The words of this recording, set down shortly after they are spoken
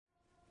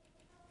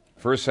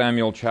1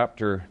 Samuel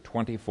chapter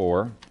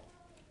 24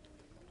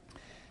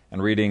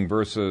 and reading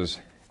verses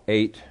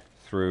 8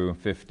 through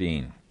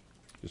 15.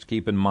 Just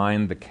keep in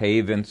mind the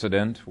cave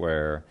incident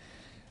where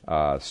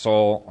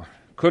Saul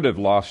could have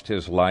lost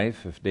his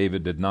life if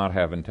David did not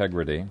have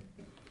integrity.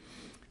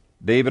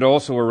 David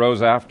also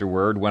arose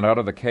afterward, went out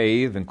of the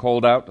cave, and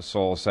called out to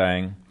Saul,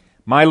 saying,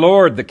 "My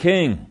lord, the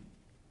king!"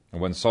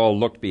 And when Saul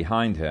looked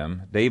behind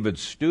him, David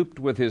stooped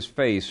with his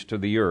face to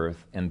the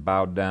earth and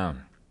bowed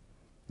down.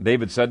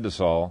 David said to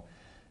Saul,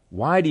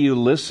 "Why do you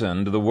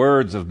listen to the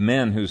words of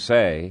men who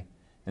say,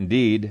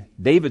 'Indeed,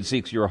 David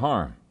seeks your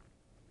harm'?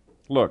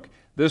 Look,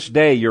 this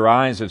day your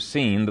eyes have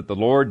seen that the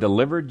Lord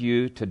delivered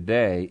you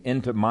today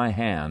into my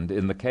hand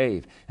in the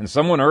cave, and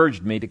someone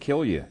urged me to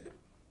kill you.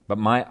 But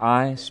my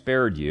eye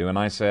spared you, and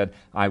I said,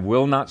 'I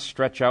will not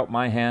stretch out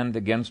my hand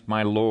against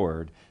my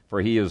Lord, for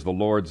he is the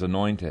Lord's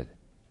anointed.'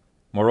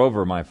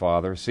 Moreover, my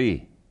father,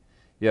 see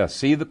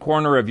the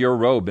corner of your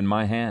robe in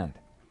my hand.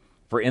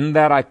 For in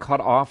that I cut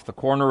off the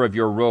corner of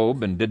your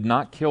robe and did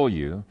not kill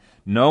you.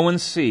 Know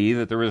and see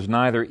that there is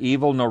neither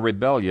evil nor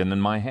rebellion in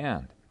my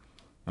hand.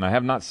 And I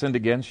have not sinned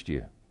against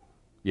you.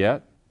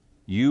 Yet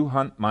you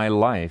hunt my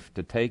life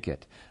to take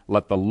it.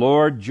 Let the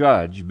Lord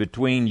judge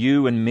between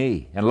you and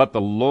me, and let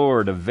the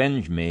Lord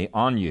avenge me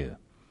on you.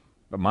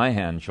 But my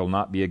hand shall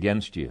not be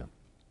against you.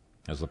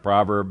 As the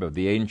proverb of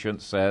the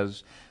ancients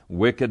says,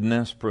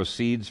 wickedness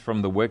proceeds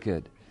from the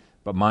wicked,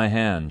 but my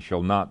hand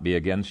shall not be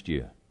against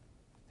you.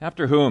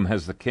 After whom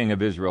has the king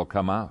of Israel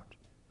come out?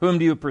 Whom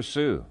do you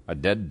pursue? A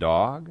dead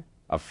dog?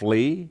 A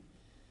flea?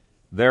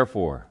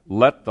 Therefore,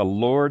 let the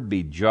Lord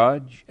be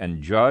judge,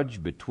 and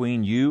judge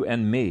between you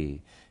and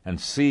me, and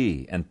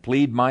see and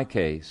plead my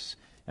case,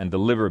 and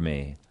deliver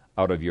me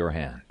out of your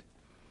hand."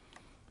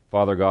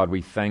 Father God,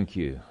 we thank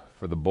you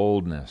for the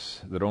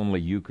boldness that only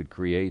you could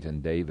create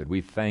in David. We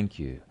thank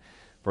you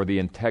for the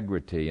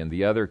integrity and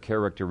the other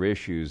character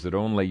issues that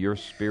only your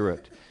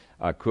Spirit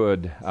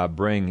could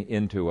bring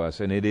into us.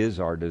 And it is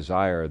our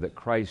desire that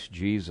Christ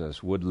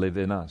Jesus would live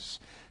in us,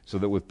 so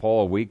that with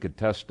Paul we could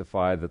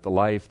testify that the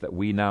life that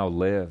we now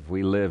live,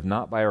 we live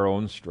not by our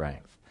own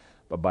strength,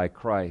 but by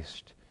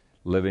Christ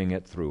living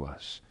it through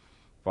us.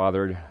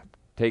 Father,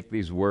 take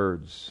these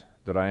words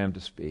that I am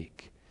to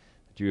speak,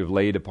 that you have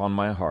laid upon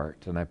my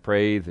heart, and I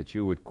pray that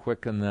you would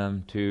quicken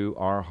them to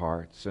our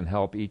hearts and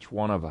help each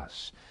one of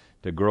us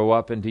to grow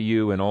up into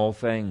you in all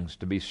things,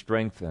 to be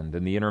strengthened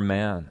in the inner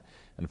man,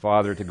 and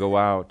Father, to go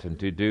out and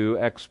to do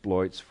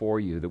exploits for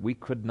you that we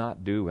could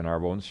not do in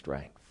our own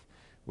strength.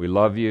 We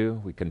love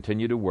you. We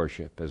continue to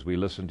worship as we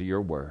listen to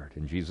your word.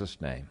 In Jesus'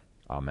 name,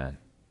 amen.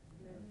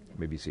 You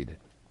may be seated.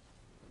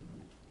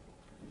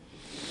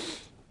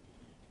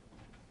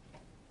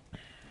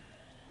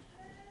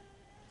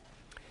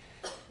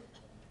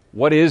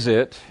 What is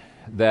it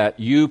that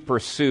you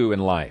pursue in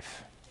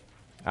life?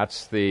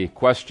 That's the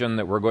question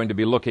that we're going to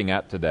be looking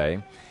at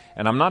today.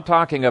 And I'm not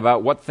talking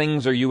about what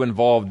things are you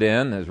involved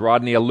in, as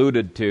Rodney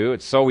alluded to.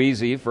 It's so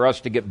easy for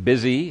us to get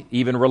busy,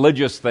 even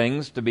religious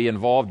things to be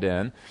involved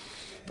in.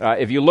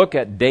 If you look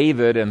at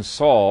David and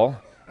Saul,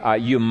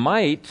 you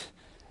might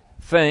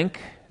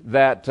think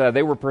that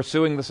they were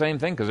pursuing the same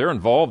thing because they're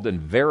involved in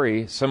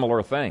very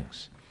similar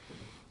things.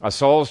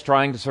 Saul's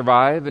trying to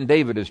survive, and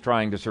David is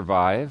trying to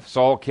survive.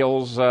 Saul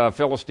kills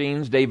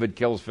Philistines, David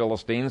kills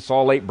Philistines.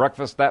 Saul ate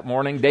breakfast that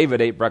morning, David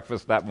ate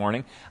breakfast that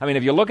morning. I mean,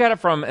 if you look at it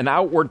from an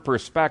outward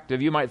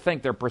perspective, you might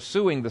think they're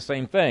pursuing the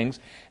same things.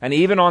 And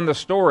even on the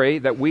story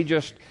that we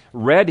just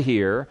read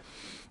here,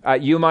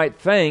 you might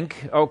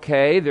think,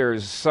 okay,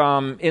 there's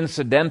some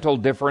incidental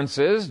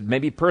differences,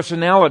 maybe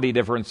personality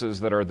differences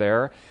that are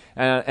there,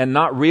 and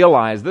not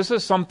realize this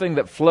is something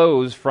that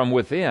flows from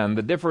within,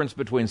 the difference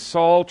between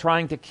Saul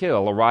trying to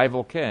kill a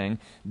rival king,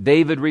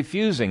 David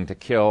refusing to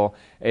kill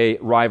a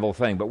rival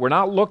thing. But we're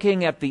not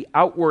looking at the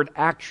outward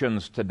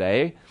actions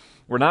today.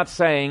 We're not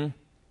saying,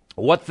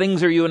 what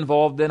things are you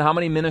involved in? How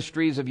many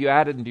ministries have you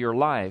added into your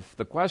life?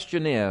 The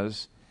question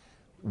is,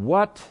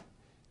 what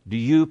do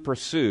you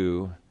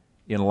pursue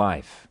in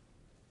life?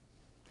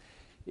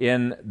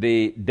 In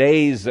the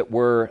days that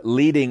were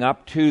leading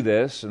up to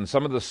this, and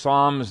some of the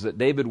Psalms that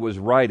David was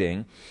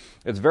writing,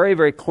 it's very,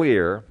 very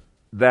clear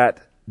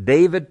that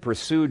David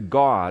pursued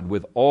God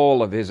with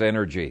all of his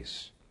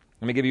energies.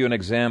 Let me give you an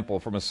example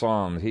from a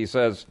Psalm. He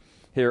says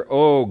here,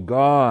 "O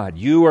God,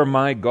 you are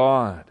my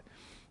God.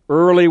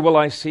 Early will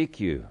I seek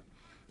you.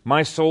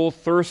 My soul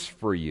thirsts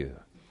for you.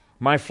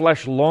 My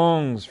flesh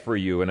longs for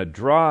you in a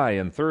dry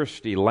and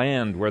thirsty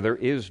land where there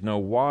is no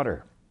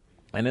water."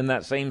 And in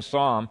that same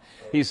psalm,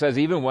 he says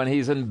even when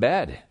he's in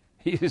bed,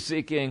 he is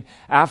seeking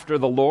after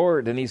the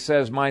Lord. And he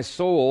says, "My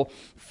soul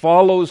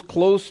follows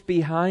close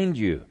behind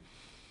you."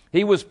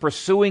 He was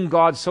pursuing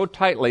God so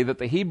tightly that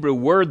the Hebrew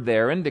word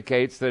there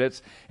indicates that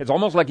it's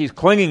almost like he's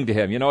clinging to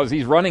him. You know, as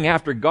he's running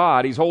after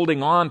God, he's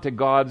holding on to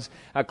God's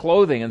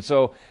clothing. And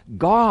so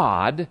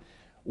God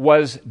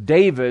was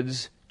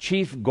David's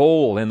chief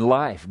goal in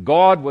life.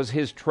 God was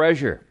his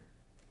treasure.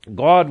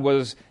 God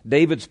was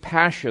David's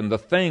passion, the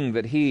thing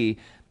that he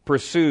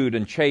pursued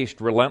and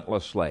chased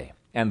relentlessly.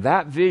 And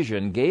that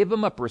vision gave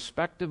him a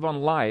perspective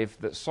on life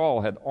that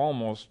Saul had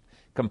almost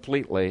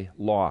completely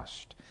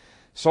lost.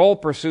 Saul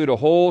pursued a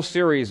whole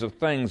series of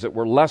things that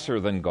were lesser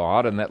than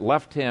God and that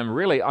left him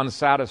really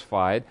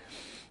unsatisfied.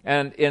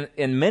 And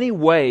in many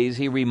ways,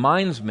 he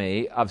reminds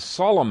me of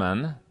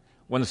Solomon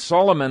when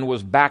Solomon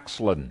was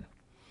backslidden.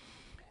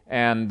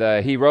 And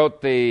he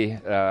wrote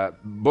the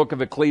book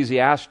of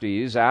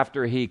Ecclesiastes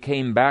after he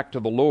came back to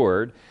the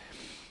Lord.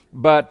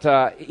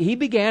 But he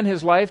began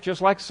his life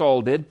just like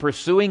Saul did,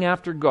 pursuing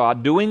after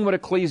God, doing what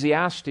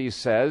Ecclesiastes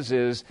says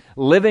is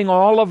living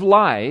all of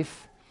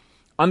life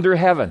under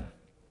heaven,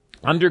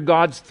 under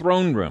God's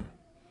throne room.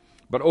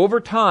 But over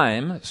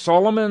time,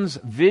 Solomon's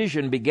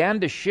vision began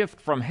to shift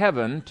from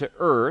heaven to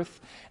earth,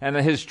 and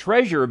his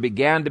treasure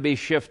began to be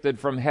shifted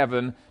from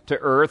heaven to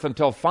earth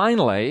until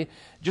finally,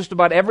 just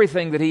about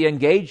everything that he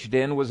engaged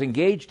in was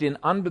engaged in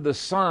under the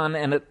sun,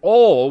 and it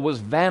all was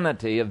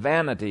vanity of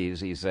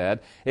vanities, he said.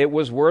 It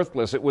was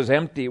worthless, it was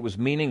empty, it was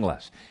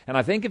meaningless. And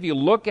I think if you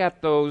look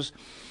at those,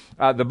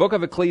 the book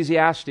of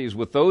Ecclesiastes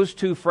with those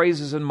two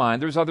phrases in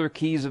mind, there's other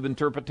keys of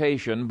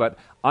interpretation, but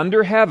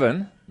under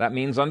heaven, that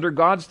means under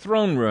God's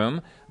throne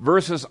room,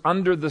 versus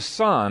under the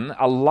sun,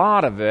 a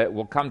lot of it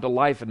will come to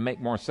life and make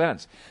more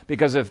sense.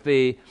 Because if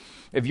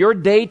your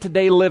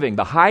day-to-day living,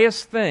 the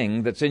highest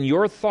thing that's in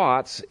your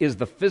thoughts is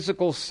the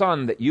physical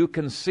sun that you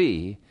can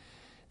see,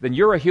 then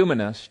you're a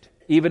humanist,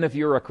 even if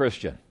you're a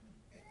Christian.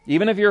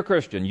 Even if you're a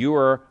Christian, you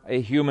are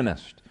a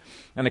humanist.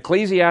 And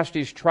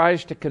Ecclesiastes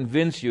tries to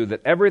convince you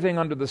that everything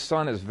under the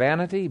sun is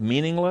vanity,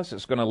 meaningless,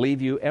 it's going to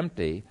leave you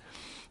empty.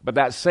 But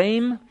that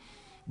same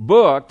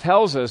book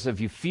tells us if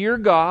you fear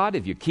God,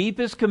 if you keep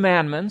His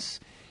commandments,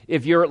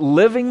 if you're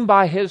living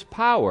by His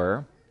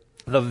power,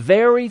 the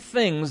very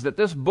things that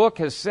this book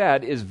has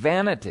said is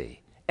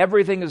vanity.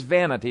 Everything is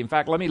vanity. In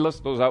fact, let me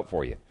list those out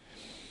for you.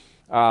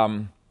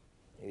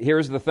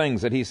 Here's the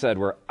things that he said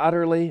were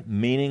utterly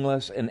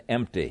meaningless and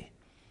empty.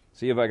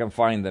 See if I can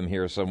find them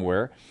here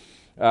somewhere.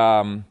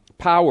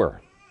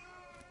 Power,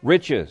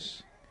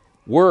 riches,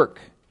 work,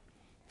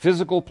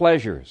 physical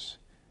pleasures,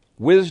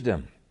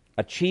 wisdom,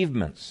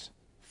 achievements,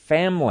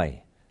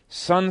 family,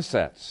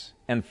 sunsets,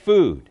 and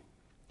food.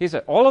 He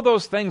said all of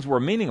those things were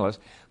meaningless,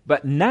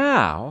 but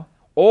now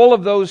all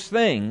of those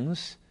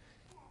things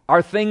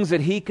are things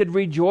that he could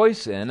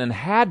rejoice in and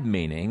had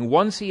meaning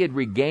once he had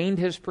regained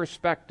his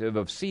perspective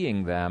of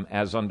seeing them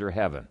as under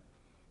heaven.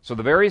 So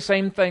the very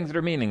same things that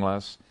are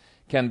meaningless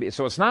can be.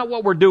 So it's not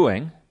what we're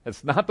doing.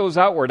 It's not those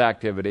outward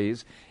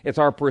activities. It's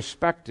our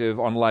perspective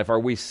on life. Are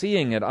we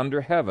seeing it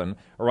under heaven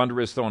or under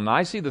His throne? And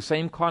I see the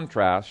same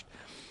contrast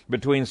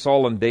between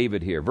Saul and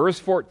David here. Verse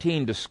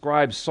 14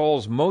 describes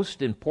Saul's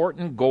most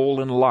important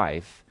goal in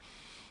life,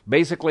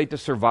 basically to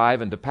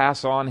survive and to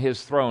pass on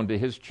his throne to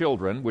his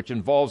children, which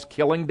involves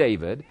killing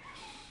David.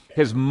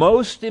 His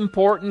most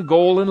important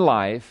goal in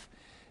life,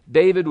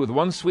 David, with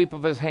one sweep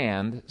of his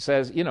hand,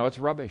 says, it's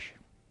rubbish.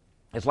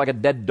 It's like a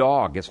dead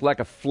dog. It's like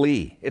a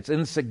flea. It's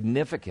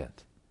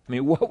insignificant. I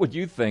mean, what would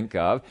you think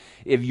of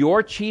if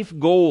your chief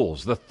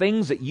goals, the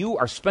things that you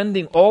are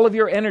spending all of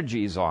your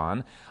energies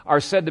on, are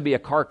said to be a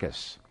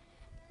carcass?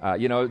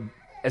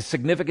 As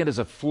significant as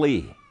a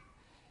flea.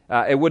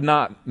 It would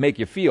not make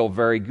you feel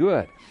very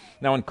good.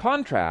 Now, in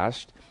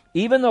contrast,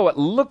 even though it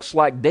looks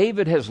like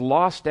David has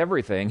lost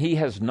everything, he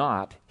has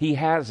not. He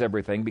has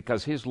everything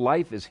because his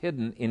life is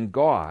hidden in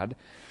God.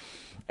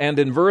 And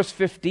in verse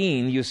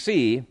 15, you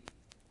see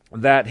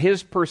that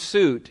his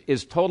pursuit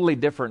is totally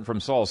different from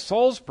Saul's.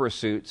 Saul's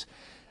pursuits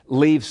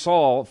leave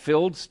Saul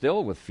filled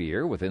still with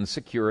fear, with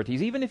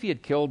insecurities. Even if he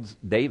had killed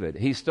David,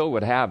 he still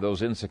would have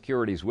those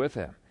insecurities with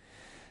him.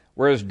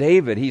 Whereas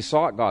David, he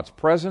sought God's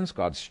presence,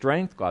 God's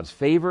strength, God's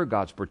favor,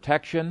 God's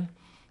protection.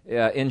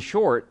 In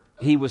short,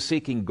 he was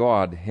seeking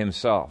God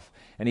himself.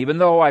 And even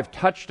though I've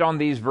touched on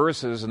these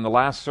verses in the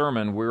last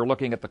sermon, we were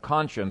looking at the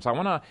conscience, I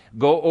want to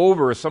go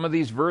over some of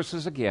these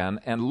verses again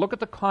and look at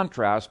the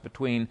contrast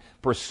between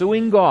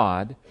pursuing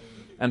God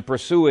and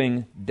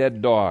pursuing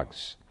dead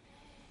dogs.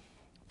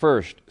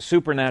 First,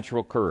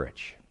 supernatural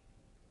courage.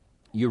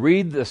 You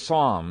read the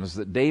Psalms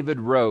that David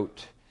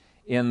wrote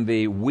in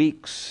the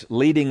weeks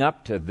leading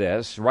up to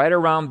this, right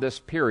around this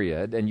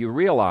period, and you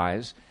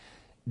realize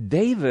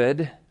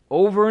David,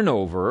 over and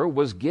over,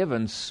 was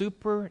given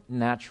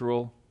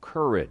supernatural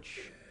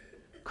courage.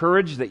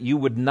 Courage that you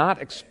would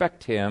not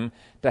expect him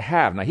to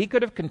have. Now, he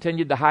could have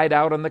continued to hide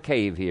out in the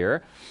cave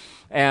here,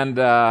 and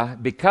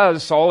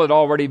because Saul had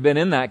already been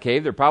in that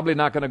cave, they're probably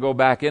not going to go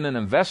back in and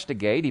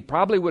investigate. He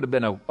probably would have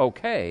been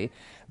okay,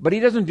 but he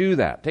doesn't do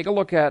that. Take a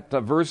look at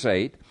verse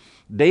 8.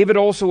 David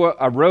also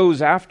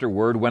arose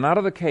afterward, went out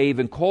of the cave,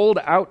 and called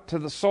out to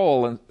the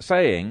Saul,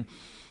 saying,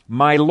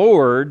 "My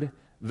Lord,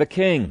 the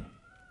king."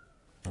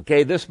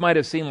 Okay, this might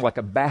have seemed like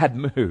a bad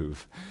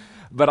move,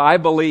 but I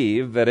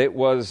believe that it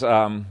was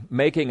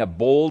making a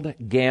bold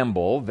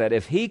gamble that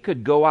if he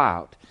could go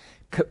out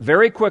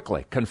very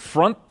quickly,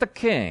 confront the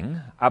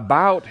king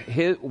about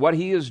what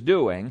he is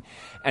doing,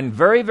 and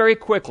very, very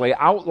quickly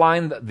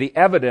outline the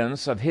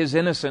evidence of his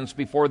innocence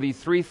before the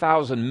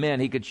 3,000 men,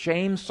 he could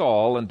shame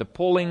Saul into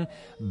pulling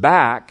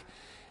back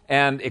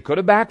And it could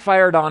have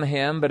backfired on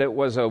him, but it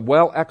was a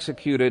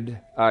well-executed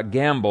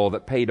gamble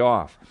that paid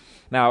off.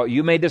 Now,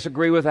 you may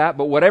disagree with that,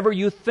 but whatever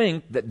you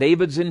think that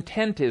David's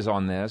intent is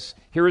on this,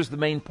 here is the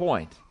main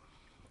point.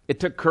 It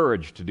took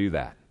courage to do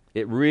that.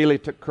 It really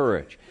took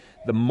courage.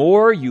 The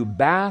more you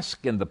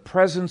bask in the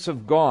presence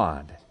of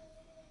God,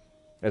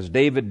 as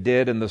David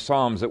did in the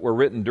Psalms that were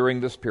written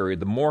during this period,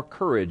 the more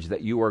courage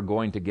that you are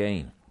going to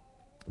gain.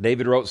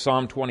 David wrote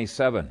Psalm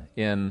 27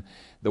 in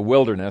the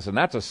wilderness, and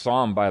that's a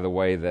psalm, by the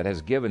way, that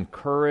has given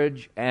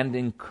courage and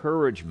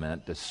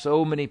encouragement to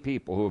so many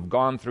people who have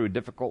gone through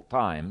difficult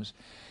times.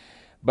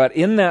 But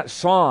in that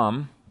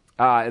psalm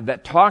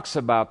that talks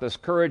about this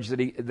courage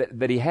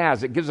that he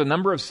has, it gives a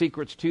number of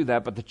secrets to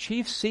that, but the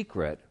chief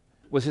secret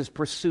was his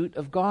pursuit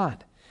of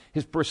God.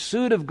 His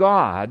pursuit of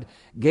God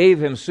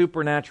gave him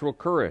supernatural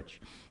courage.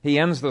 He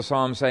ends the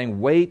psalm saying,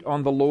 "Wait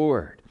on the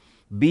Lord.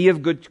 Be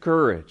of good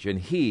courage, and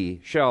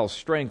He shall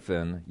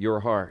strengthen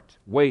your heart."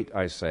 Wait,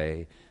 I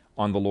say,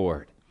 on the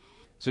Lord.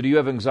 So do you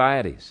have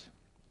anxieties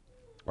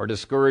or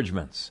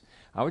discouragements?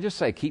 I would just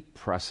say keep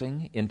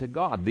pressing into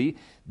God.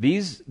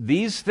 These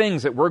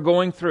things that we're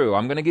going through,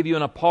 I'm going to give you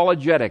an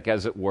apologetic,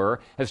 as it were,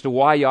 as to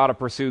why you ought to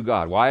pursue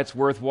God, why it's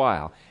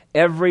worthwhile.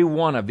 Every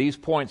one of these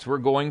points we're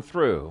going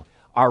through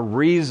are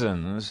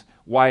reasons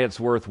why it's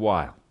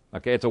worthwhile.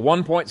 Okay, it's a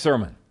one-point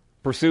sermon.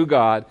 Pursue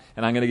God,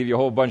 and I'm going to give you a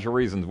whole bunch of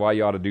reasons why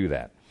you ought to do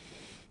that.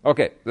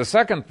 Okay, the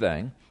second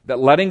thing that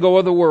letting go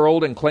of the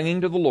world and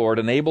clinging to the Lord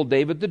enabled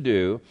David to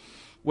do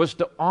was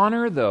to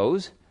honor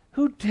those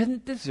who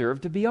didn't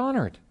deserve to be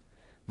honored.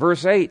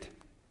 Verse 8,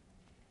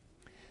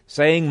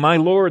 saying, "My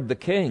Lord the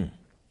king."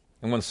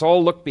 And when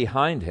Saul looked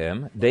behind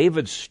him,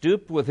 David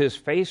stooped with his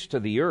face to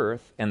the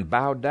earth and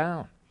bowed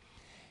down.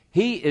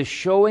 He is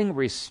showing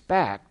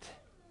respect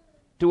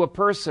to a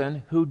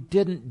person who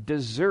didn't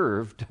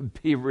deserve to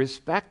be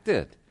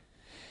respected.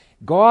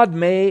 God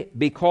may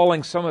be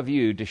calling some of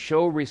you to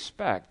show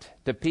respect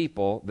to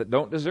people that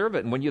don't deserve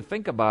it. And when you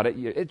think about it,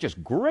 it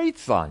just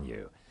grates on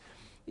you.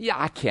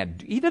 Yeah,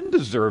 he didn't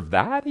deserve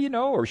that,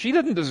 or she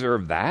didn't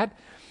deserve that.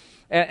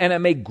 And it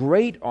may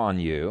grate on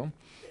you.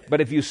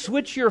 But if you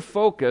switch your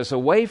focus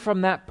away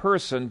from that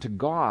person to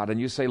God and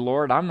you say,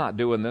 "Lord, I'm not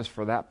doing this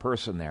for that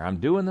person there. I'm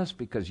doing this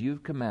because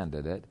you've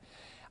commanded it.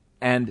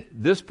 And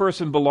this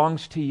person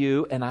belongs to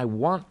you, and I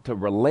want to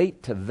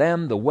relate to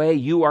them the way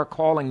you are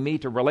calling me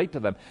to relate to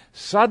them."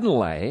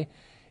 Suddenly,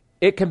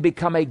 it can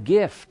become a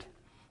gift.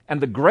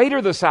 And the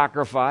greater the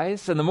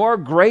sacrifice, and the more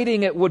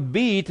grating it would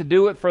be to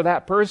do it for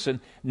that person,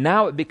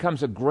 now it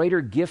becomes a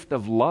greater gift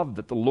of love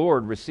that the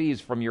Lord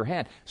receives from your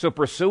hand. So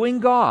pursuing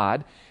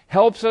God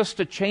helps us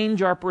to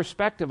change our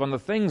perspective on the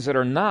things that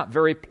are not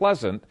very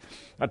pleasant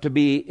to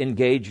be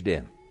engaged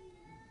in.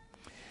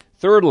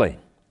 Thirdly,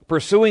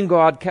 pursuing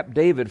God kept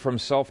David from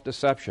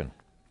self-deception.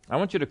 I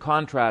want you to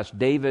contrast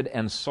David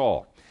and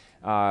Saul.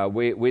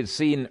 We'd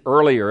seen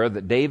earlier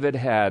that David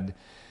had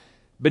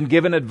been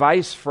given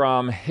advice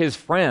from his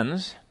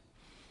friends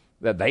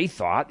that they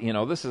thought,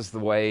 this is the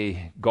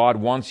way God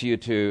wants you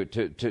to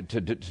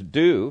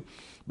do.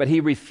 But he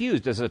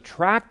refused, as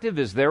attractive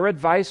as their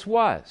advice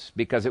was,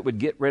 because it would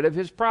get rid of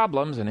his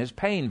problems and his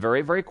pain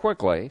very, very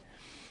quickly.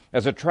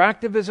 As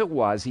attractive as it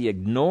was, he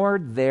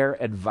ignored their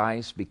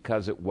advice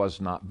because it was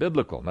not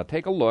biblical. Now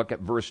take a look at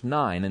verse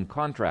 9 in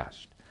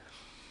contrast.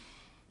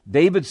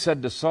 David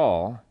said to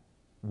Saul,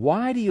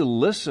 "Why do you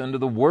listen to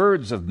the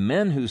words of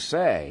men who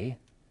say,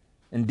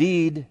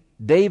 'Indeed,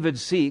 David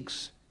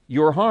seeks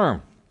your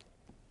harm'?"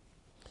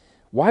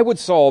 Why would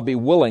Saul be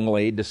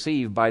willingly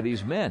deceived by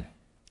these men?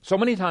 So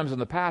many times in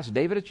the past,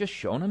 David had just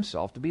shown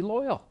himself to be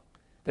loyal,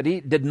 that he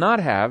did not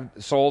have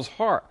Saul's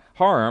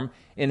harm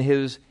in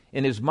his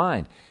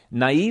mind.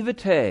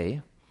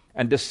 Naivete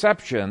and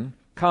deception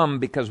come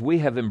because we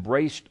have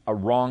embraced a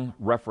wrong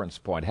reference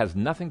point. It has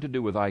nothing to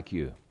do with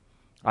IQ.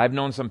 I've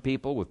known some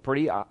people with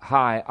pretty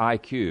high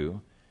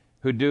IQ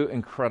who do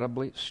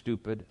incredibly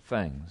stupid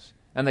things.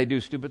 And they do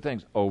stupid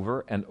things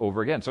over and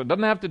over again. So it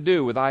doesn't have to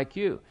do with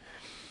IQ.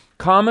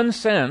 Common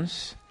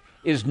sense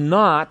is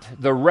not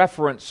the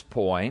reference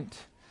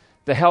point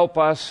to help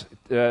us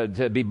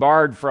to be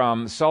barred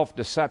from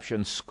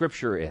self-deception.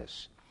 Scripture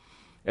is.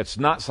 It's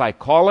not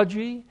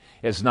psychology.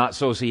 It's not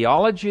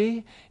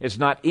sociology. It's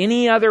not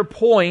any other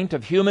point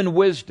of human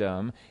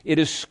wisdom. It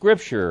is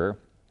Scripture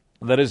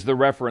that is the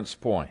reference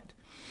point.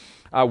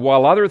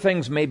 While other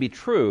things may be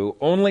true,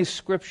 only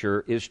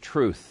Scripture is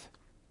truth.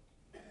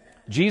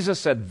 Jesus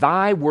said,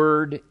 "Thy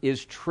word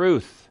is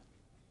truth."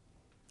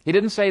 He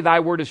didn't say, "Thy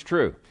word is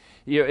true."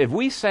 If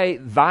we say,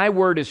 "Thy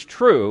word is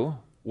true,"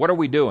 what are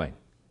we doing?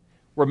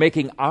 We're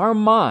making our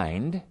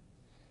mind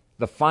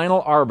the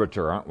final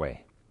arbiter, aren't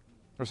we?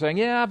 We're saying,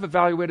 "Yeah, I've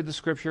evaluated the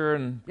Scripture,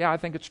 and yeah, I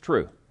think it's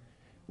true."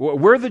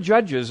 We're the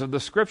judges of the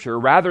Scripture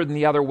rather than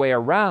the other way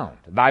around.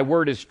 "Thy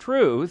word is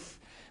truth"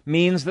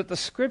 means that the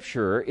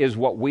Scripture is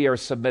what we are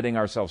submitting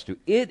ourselves to.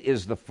 It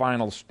is the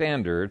final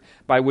standard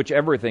by which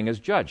everything is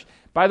judged.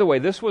 By the way,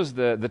 this was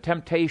the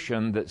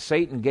temptation that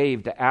Satan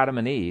gave to Adam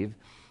and Eve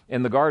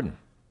in the garden.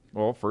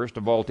 Well, first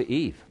of all, to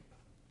Eve.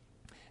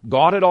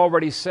 God had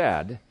already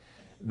said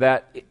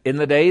that in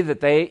the day that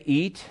they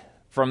eat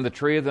from the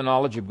tree of the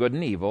knowledge of good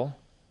and evil,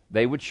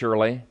 they would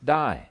surely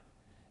die.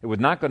 It was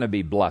not going to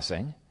be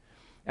blessing.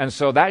 And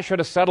so that should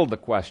have settled the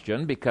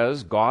question,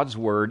 because God's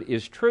word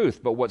is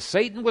truth. But what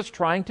Satan was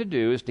trying to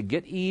do is to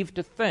get Eve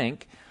to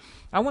think,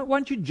 why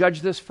don't you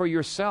judge this for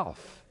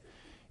yourself?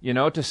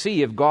 To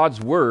see if God's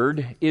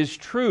word is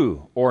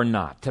true or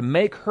not. To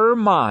make her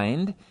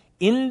mind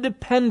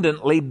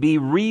independently be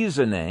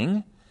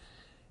reasoning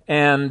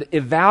and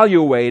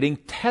evaluating,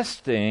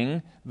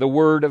 testing the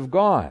word of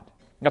God.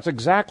 That's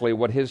exactly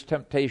what his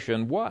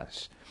temptation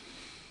was.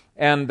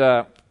 And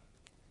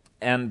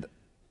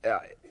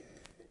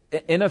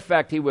in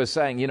effect, he was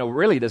saying,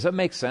 really, does it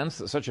make sense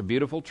that such a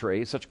beautiful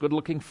tree, such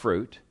good-looking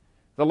fruit,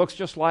 that looks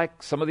just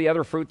like some of the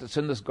other fruit that's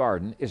in this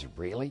garden, is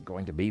really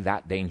going to be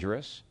that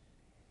dangerous?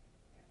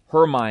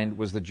 Her mind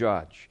was the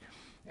judge.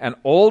 And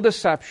all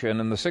deception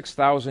in the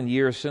 6,000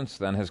 years since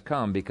then has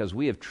come because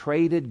we have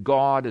traded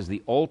God as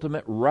the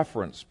ultimate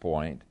reference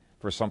point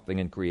for something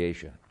in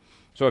creation.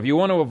 So if you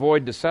want to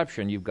avoid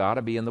deception, you've got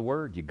to be in the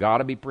Word. You've got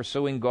to be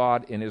pursuing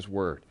God in His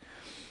Word.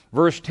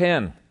 Verse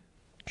 10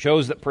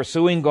 shows that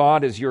pursuing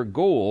God as your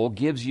goal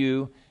gives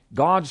you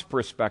God's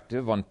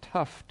perspective on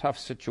tough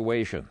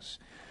situations.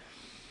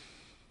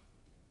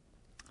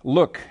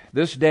 Look,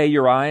 this day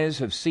your eyes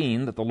have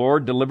seen that the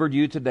Lord delivered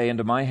you today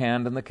into my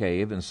hand in the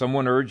cave, and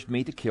someone urged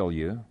me to kill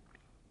you.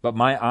 But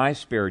my eye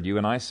spared you,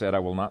 and I said, I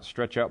will not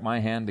stretch out my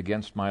hand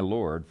against my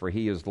Lord, for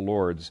he is the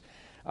Lord's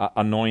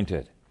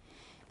anointed.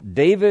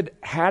 David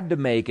had to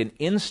make an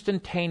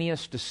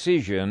instantaneous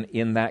decision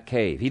in that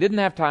cave. He didn't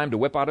have time to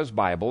whip out his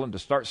Bible and to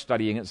start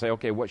studying it and say,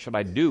 okay, what should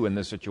I do in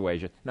this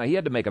situation? No, he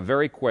had to make a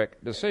very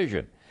quick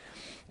decision.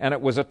 And it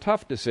was a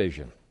tough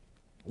decision.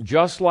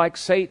 Just like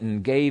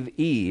Satan gave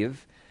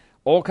Eve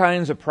all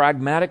kinds of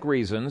pragmatic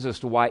reasons as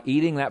to why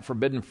eating that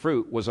forbidden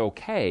fruit was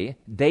okay,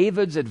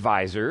 David's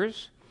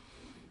advisors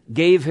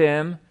gave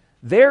him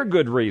their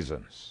good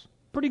reasons,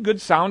 pretty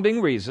good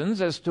sounding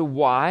reasons as to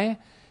why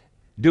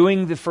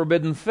doing the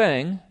forbidden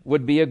thing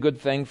would be a good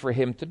thing for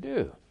him to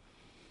do.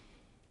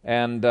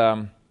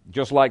 And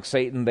just like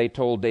Satan, they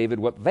told David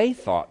what they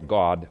thought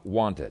God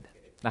wanted.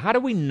 Now, how do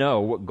we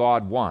know what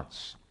God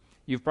wants?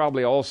 You've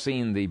probably all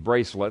seen the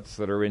bracelets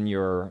that are in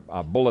your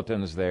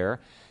bulletins there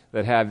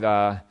that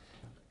have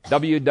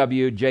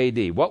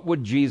WWJD. What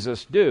would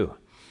Jesus do?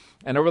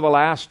 And over the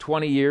last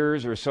 20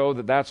 years or so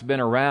that's been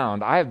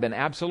around, I have been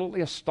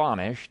absolutely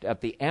astonished at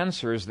the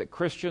answers that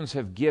Christians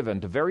have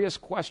given to various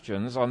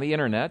questions on the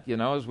internet.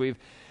 As we've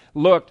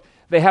looked,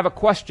 they have a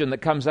question that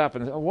comes up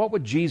and what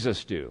would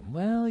Jesus do?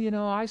 Well,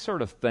 I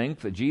sort of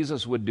think that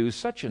Jesus would do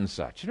such and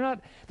such.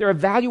 They're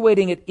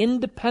evaluating it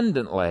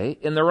independently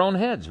in their own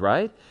heads,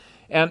 right?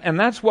 And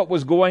that's what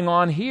was going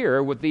on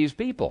here with these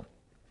people.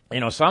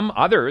 Some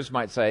others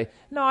might say,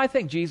 no, I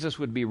think Jesus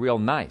would be real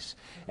nice.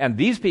 And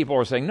these people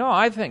are saying, no,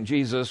 I think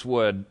Jesus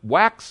would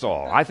whack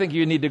Saul. I think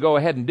you need to go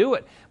ahead and do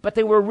it. But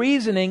they were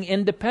reasoning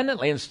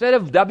independently. Instead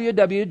of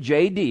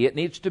WWJD, it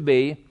needs to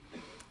be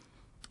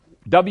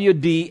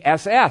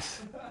WDSS.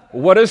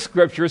 What does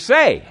Scripture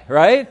say,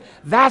 right?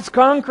 That's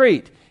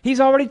concrete. He's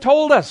already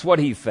told us what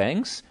he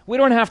thinks. We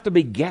don't have to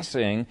be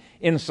guessing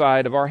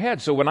inside of our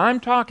head. So when I'm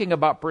talking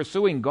about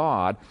pursuing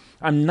God,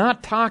 I'm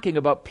not talking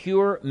about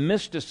pure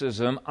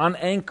mysticism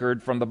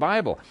unanchored from the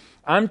Bible.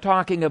 I'm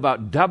talking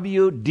about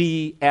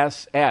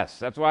WDSS.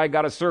 That's why I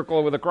got a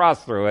circle with a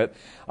cross through it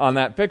on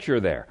that picture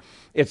there.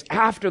 It's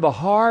after the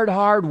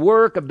hard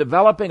work of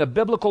developing a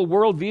biblical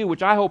worldview,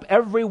 which I hope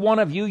every one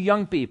of you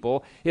young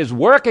people is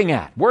working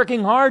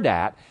hard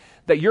at,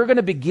 that you're going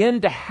to begin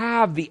to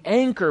have the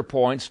anchor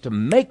points to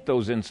make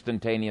those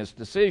instantaneous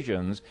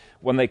decisions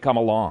when they come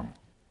along.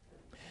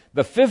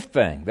 The fifth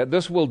thing that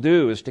this will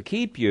do is to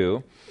keep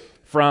you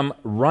from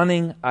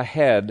running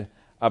ahead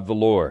of the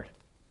Lord.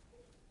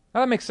 Now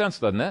that makes sense,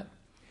 doesn't it?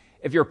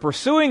 If you're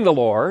pursuing the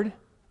Lord,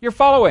 you're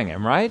following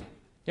Him, right?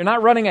 You're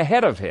not running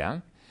ahead of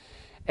Him.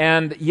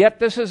 And yet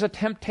this is a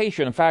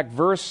temptation. In fact,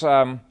 verse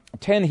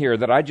 10 here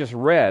that I just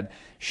read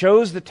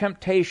shows the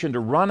temptation to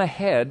run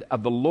ahead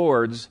of the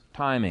Lord's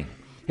timing.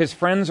 His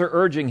friends are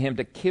urging him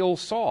to kill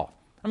Saul.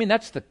 I mean,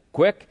 that's the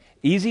quick,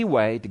 easy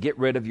way to get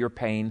rid of your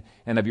pain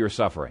and of your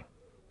suffering.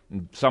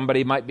 And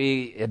somebody might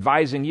be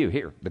advising you,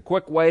 here, the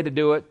quick way to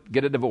do it,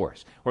 get a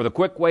divorce. Or the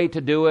quick way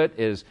to do it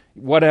is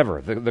whatever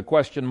the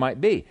question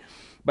might be.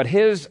 But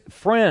his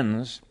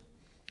friends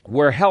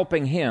were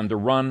helping him to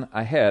run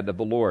ahead of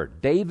the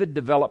Lord. David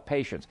developed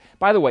patience.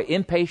 By the way,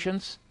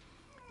 impatience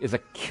is a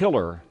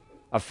killer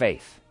of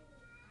faith.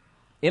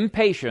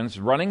 Impatience,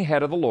 running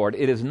ahead of the Lord,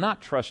 it is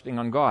not trusting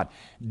on God.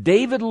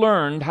 David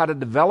learned how to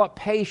develop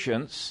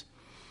patience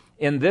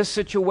in this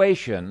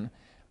situation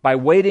by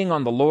waiting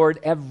on the Lord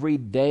every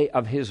day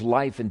of his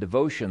life in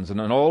devotions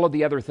and in all of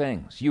the other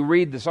things. You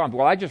read the Psalms.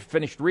 Well, I just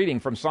finished reading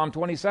from Psalm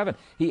 27.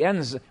 He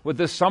ends with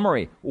this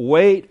summary,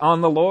 wait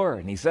on the Lord.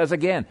 And he says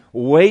again,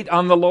 wait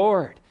on the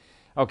Lord.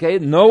 Okay,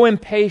 no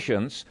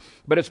impatience,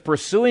 but it's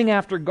pursuing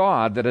after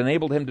God that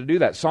enabled him to do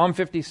that. Psalm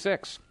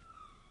 56.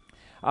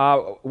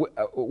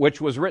 Which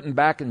was written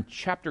back in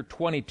chapter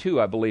 22,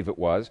 I believe it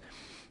was.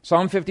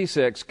 Psalm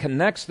 56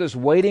 connects this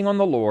waiting on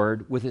the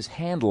Lord with his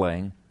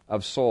handling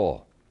of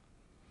soul.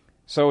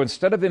 So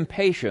instead of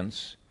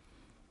impatience,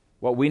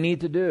 what we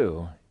need to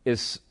do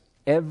is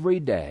every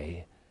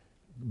day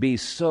be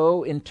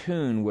so in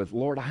tune with,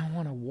 Lord, I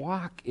want to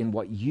walk in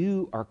what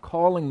you are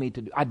calling me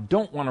to do. I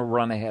don't want to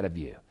run ahead of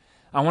you.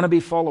 I want to be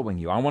following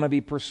you. I want to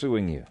be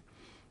pursuing you.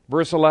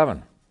 Verse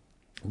 11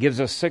 gives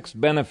us sixth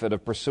benefit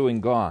of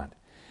pursuing God.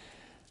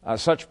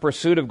 Such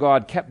pursuit of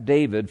God kept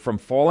David from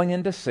falling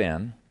into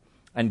sin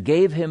and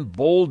gave him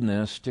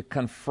boldness to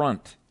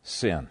confront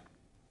sin.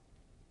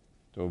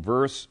 So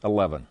verse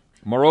 11.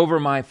 Moreover,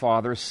 my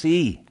father,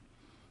 see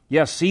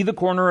the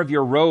corner of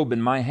your robe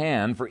in my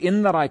hand, for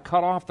in that I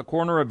cut off the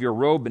corner of your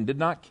robe and did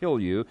not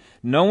kill you,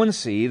 know and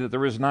see that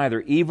there is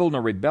neither evil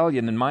nor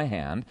rebellion in my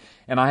hand,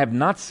 and I have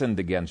not sinned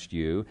against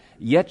you,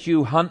 yet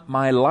you hunt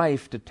my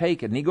life to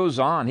take it. And he goes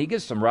on, he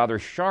gives some rather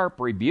sharp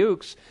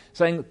rebukes,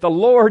 saying, the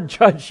Lord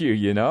judge you,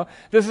 you know.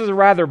 This is a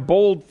rather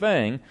bold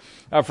thing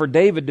for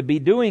David to be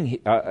doing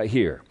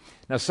here.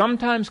 Now,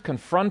 sometimes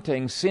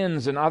confronting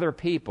sins in other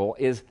people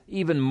is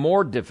even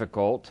more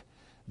difficult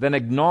than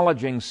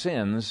acknowledging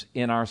sins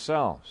in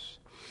ourselves.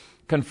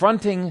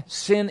 Confronting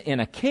sin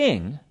in a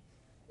king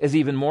is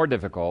even more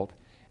difficult,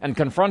 and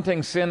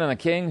confronting sin in a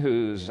king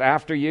who's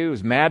after you,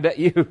 who's mad at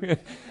you,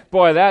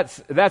 boy,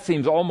 that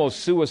seems almost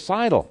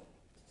suicidal.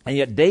 And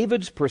yet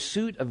David's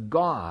pursuit of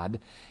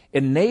God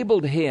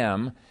enabled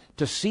him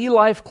to see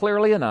life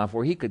clearly enough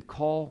where he could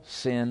call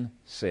sin,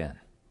 sin.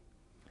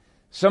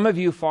 Some of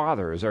you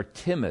fathers are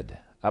timid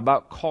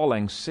about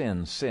calling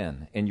sin,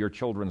 sin in your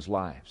children's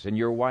lives, in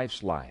your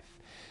wife's life,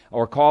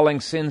 or calling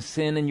sin,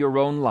 sin in your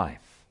own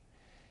life.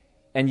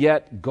 And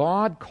yet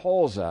God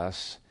calls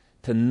us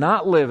to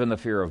not live in the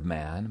fear of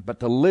man, but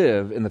to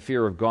live in the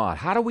fear of God.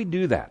 How do we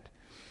do that?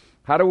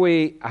 How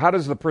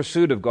does the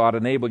pursuit of God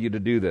enable you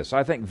to do this?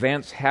 I think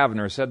Vance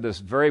Havner said this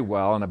very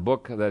well in a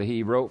book that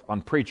he wrote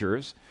on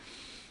preachers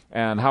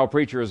and how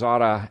preachers ought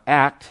to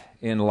act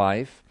in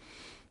life.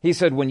 He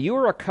said, when you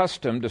are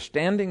accustomed to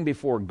standing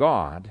before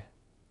God,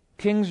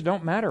 kings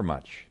don't matter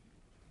much.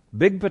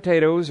 Big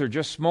potatoes are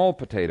just small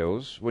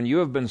potatoes when you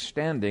have been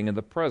standing in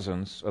the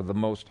presence of the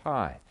Most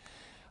High.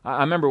 I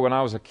remember when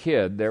I was a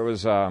kid, there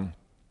was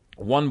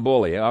one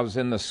bully. I was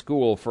in the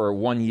school for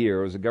 1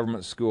 year. It was a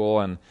government school,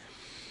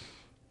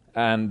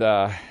 and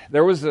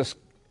there was this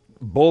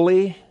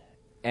bully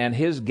and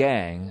his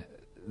gang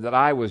that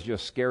I was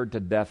just scared to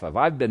death of.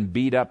 I've been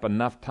beat up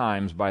enough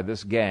times by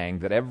this gang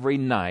that every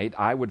night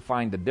I would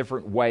find a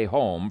different way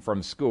home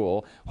from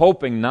school,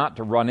 hoping not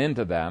to run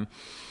into them.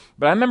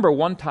 But I remember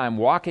one time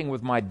walking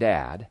with my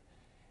dad,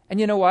 and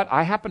you know what?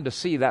 I happened to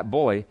see that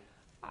bully.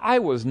 I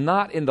was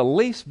not in the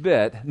least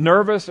bit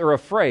nervous or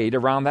afraid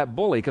around that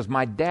bully because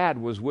my dad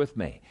was with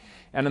me.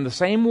 And in the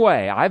same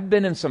way, I've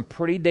been in some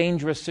pretty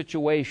dangerous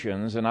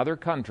situations in other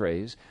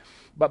countries,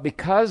 but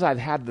because I've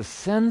had the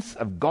sense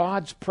of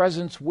God's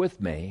presence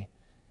with me,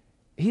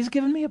 He's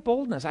given me a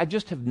boldness. I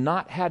just have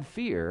not had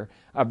fear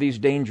of these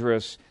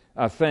dangerous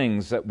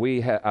things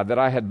that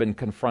I had been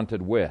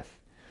confronted with.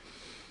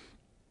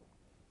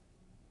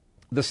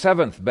 The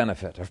seventh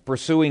benefit of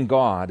pursuing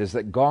God is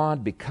that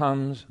God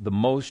becomes the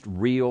most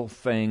real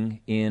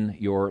thing in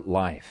your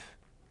life.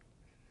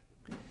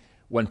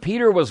 When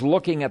Peter was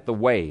looking at the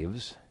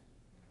waves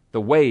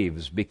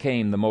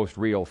became the most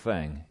real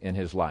thing in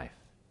his life.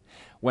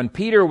 When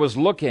Peter was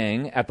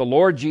looking at the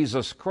Lord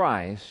Jesus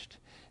Christ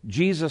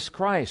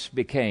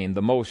became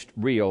the most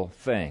real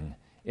thing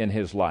in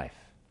his life.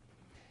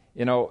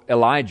 You know,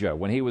 Elijah,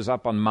 when he was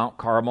up on Mount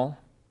Carmel,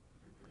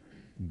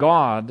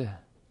 God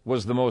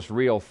was the most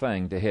real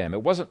thing to him.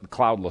 It wasn't the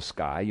cloudless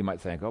sky. You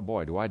might think, oh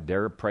boy, do I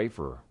dare pray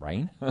for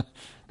rain?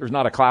 There's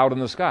not a cloud in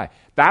the sky.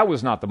 That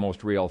was not the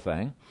most real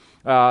thing.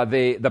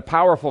 The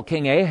powerful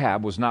King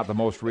Ahab was not the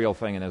most real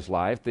thing in his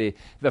life. The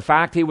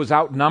fact he was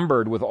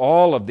outnumbered with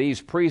all of these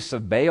priests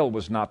of Baal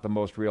was not the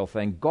most real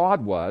thing.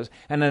 God was,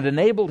 and it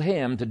enabled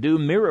him to do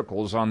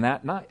miracles on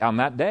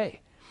that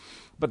day.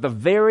 But the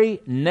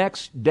very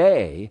next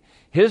day,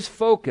 his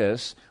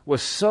focus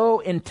was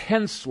so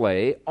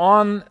intensely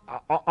on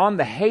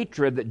the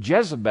hatred that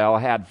Jezebel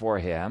had for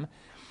him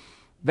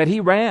that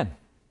he ran.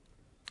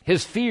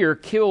 His fear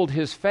killed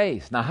his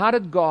faith. Now, how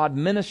did God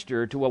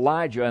minister to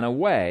Elijah in a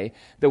way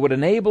that would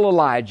enable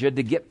Elijah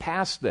to get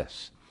past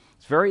this?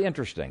 It's very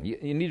interesting.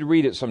 You need to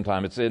read it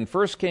sometime. It's in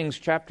 1 Kings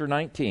chapter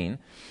 19,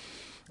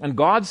 and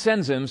God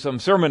sends him some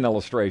sermon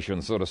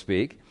illustrations, so to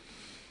speak.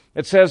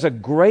 It says, a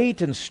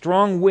great and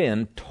strong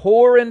wind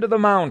tore into the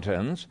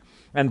mountains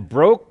and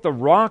broke the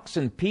rocks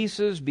in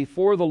pieces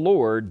before the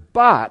Lord,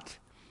 but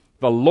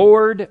the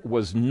Lord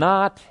was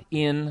not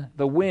in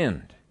the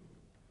wind.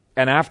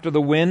 And after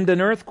the wind,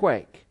 an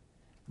earthquake.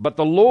 But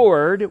the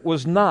Lord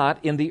was not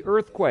in the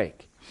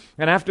earthquake.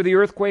 And after the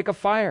earthquake, a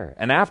fire.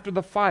 And after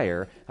the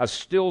fire, a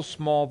still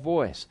small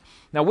voice.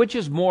 Now, which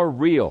is more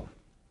real?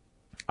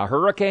 A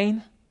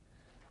hurricane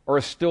or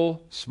a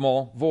still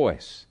small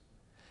voice?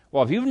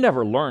 Well, if you've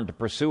never learned to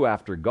pursue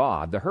after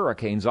God, the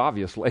hurricane's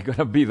obviously going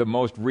to be the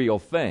most real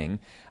thing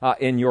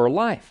in your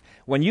life.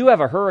 When you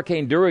have a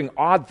hurricane doing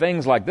odd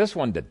things like this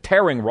one did,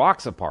 tearing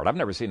rocks apart — I've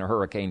never seen a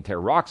hurricane tear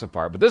rocks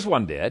apart, but this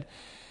one did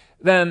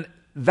 — then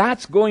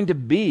that's going to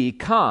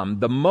become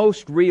the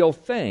most real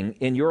thing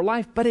in your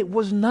life. But it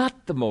was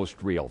not the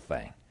most real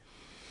thing.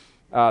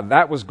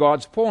 That was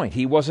God's point.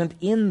 He wasn't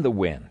in the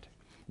wind.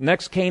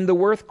 Next came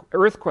the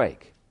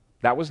earthquake.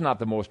 That was not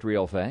the most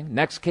real thing.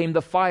 Next came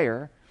the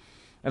fire.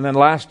 And then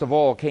last of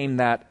all came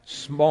that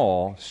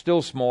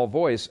still small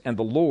voice, and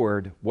the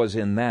Lord was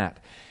in that.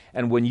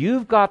 And when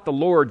you've got the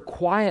Lord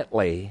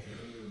quietly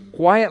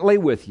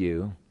with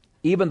you,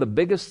 even the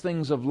biggest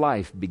things of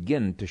life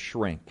begin to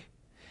shrink.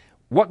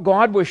 What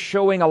God was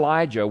showing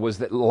Elijah was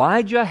that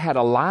Elijah had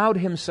allowed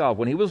himself,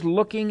 when he was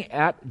looking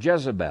at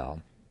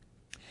Jezebel,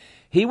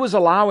 he was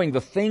allowing the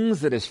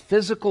things that his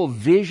physical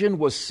vision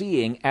was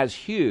seeing as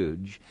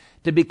huge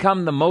to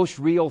become the most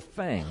real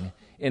thing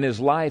in his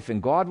life.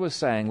 And God was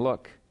saying,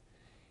 look,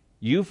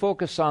 you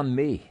focus on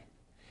me.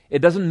 It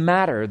doesn't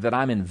matter that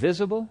I'm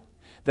invisible,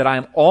 that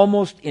I'm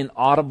almost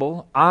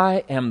inaudible.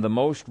 I am the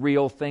most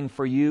real thing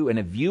for you. And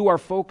if you are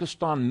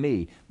focused on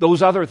me,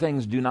 those other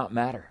things do not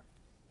matter.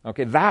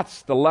 Okay,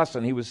 that's the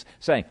lesson he was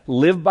saying.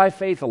 Live by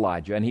faith,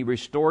 Elijah. And he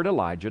restored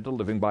Elijah to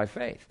living by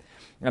faith.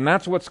 And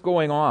that's what's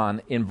going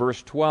on in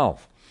verse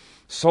 12.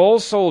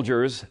 Saul's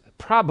soldiers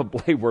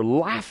probably were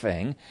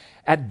laughing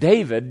at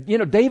David. You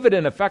know, David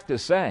in effect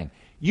is saying,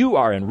 you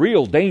are in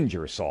real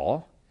danger,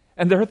 Saul.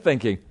 And they're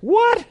thinking,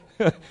 what?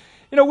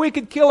 We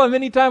could kill him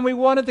anytime we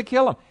wanted to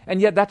kill him. And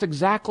yet that's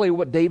exactly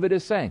what David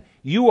is saying.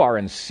 You are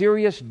in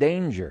serious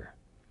danger,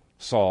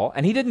 Saul.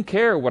 And he didn't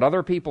care what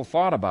other people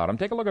thought about him.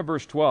 Take a look at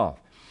verse 12.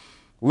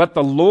 Let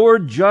the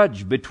Lord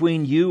judge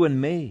between you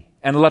and me,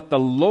 and let the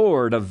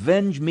Lord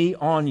avenge me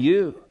on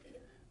you.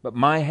 But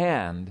my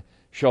hand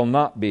shall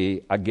not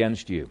be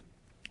against you.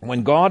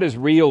 When God is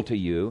real to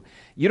you,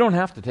 you don't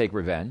have to take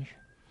revenge.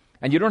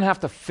 And you don't have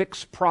to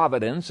fix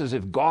providence as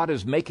if God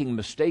is making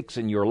mistakes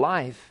in your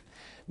life.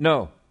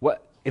 No,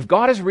 if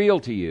God is real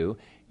to you,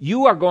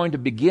 you are going to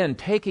begin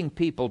taking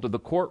people to the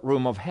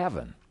courtroom of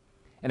heaven.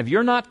 And if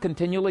you're not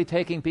continually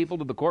taking people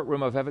to the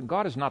courtroom of heaven,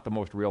 God is not the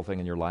most real thing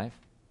in your life.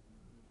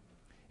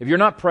 If you're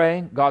not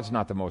praying, God's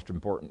not the most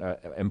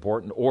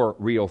important or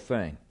real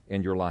thing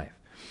in your life.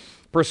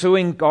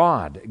 Pursuing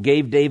God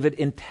gave David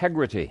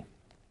integrity.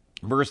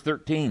 Verse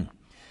 13.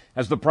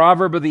 As the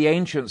proverb of the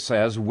ancients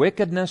says,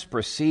 wickedness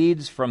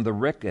proceeds from the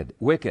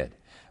wicked,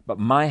 but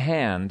my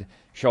hand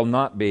shall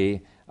not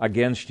be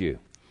against you.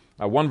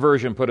 One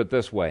version put it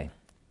this way: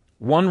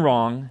 one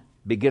wrong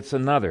begets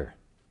another.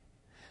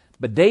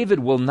 But David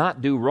will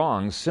not do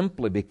wrong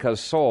simply because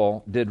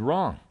Saul did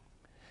wrong.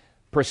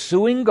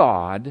 Pursuing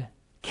God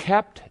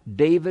kept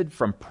David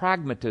from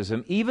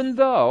pragmatism, even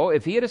though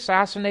if he had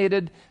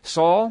assassinated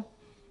Saul,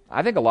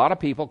 I think a lot of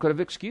people could have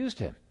excused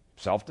him.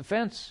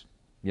 Self-defense.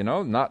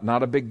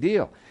 Not a big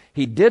deal.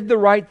 He did the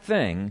right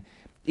thing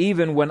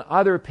even when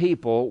other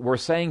people were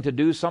saying to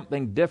do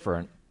something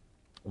different.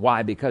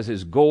 Why? Because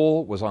his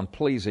goal was on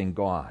pleasing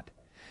God.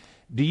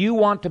 Do you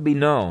want to be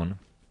known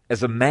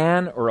as a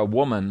man or a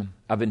woman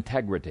of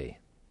integrity?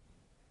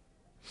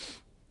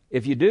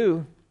 If you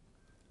do,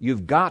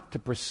 you've got to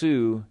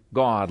pursue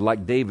God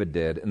like David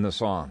did in the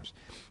Psalms.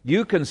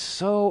 You can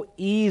so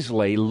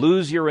easily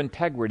lose your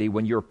integrity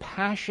when your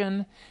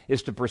passion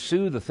is to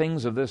pursue the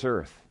things of this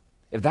earth.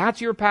 If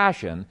that's your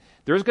passion,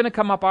 there's going to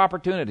come up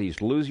opportunities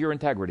to lose your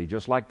integrity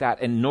just like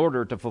that in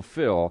order to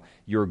fulfill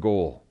your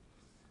goal.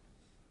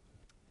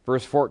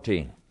 Verse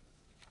 14.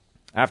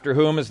 After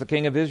whom has the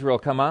king of Israel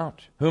come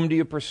out? Whom do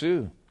you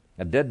pursue?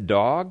 A dead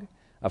dog?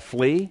 A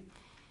flea?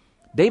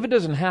 David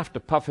doesn't have to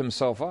puff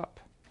himself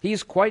up.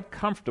 He's quite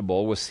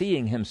comfortable with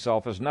seeing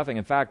himself as nothing.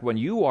 In fact, when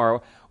you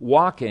are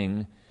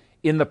walking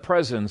in the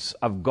presence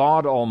of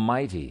God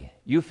Almighty,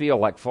 you feel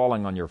like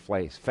falling on your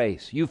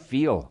face. You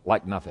feel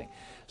like nothing.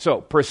 So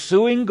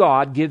pursuing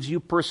God gives you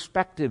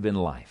perspective in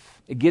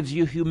life. It gives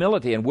you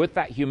humility. And with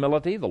that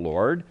humility, the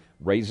Lord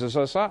raises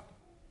us up.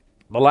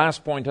 The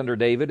last point under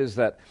David is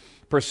that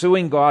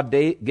pursuing God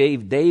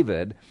gave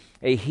David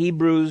a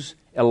Hebrews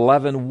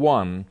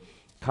 11:1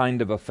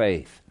 kind of a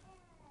faith.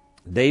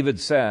 David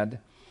said,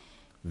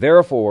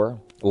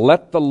 therefore,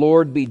 let the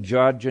Lord be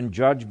judge and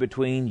judge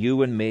between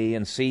you and me,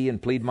 and see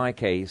and plead my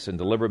case and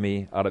deliver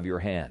me out of your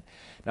hand.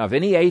 Now, if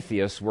any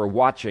atheists were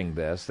watching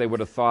this, they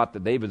would have thought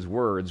that David's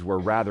words were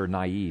rather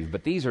naive.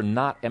 But these are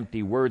not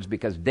empty words,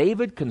 because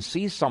David can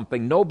see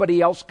something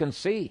nobody else can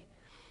see.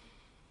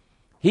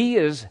 He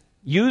is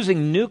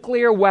using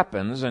nuclear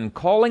weapons and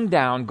calling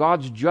down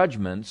God's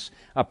judgments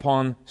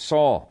upon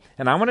Saul.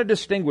 And I want to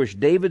distinguish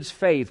David's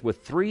faith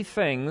with three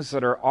things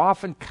that are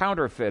often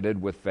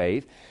counterfeited with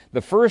faith.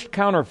 The first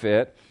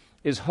counterfeit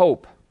is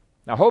hope.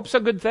 Now, hope's a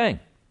good thing.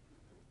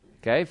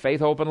 Okay, faith,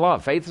 hope, and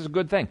love. Faith is a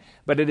good thing.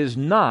 But it is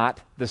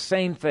not the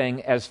same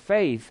thing as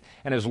faith.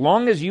 And as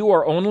long as you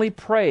are only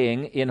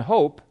praying in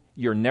hope,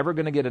 you're never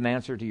going to get an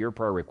answer to your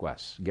prayer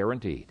requests.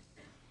 Guaranteed.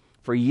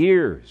 For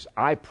years,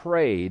 I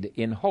prayed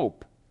in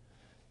hope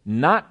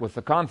not with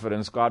the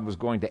confidence God was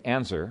going to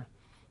answer.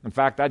 In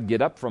fact, I'd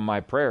get up from my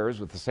prayers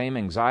with the same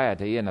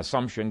anxiety and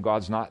assumption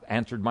God's not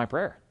answered my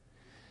prayer.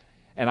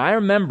 And I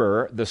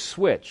remember the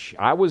switch.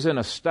 I was in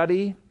a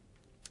study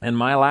in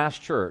my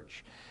last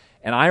church,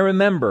 and I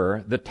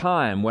remember the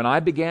time when I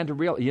began to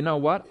realize, you know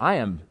what? I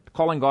am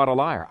calling God a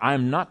liar. I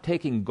am not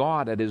taking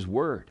God at His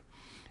word.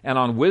 And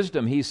on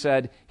wisdom, He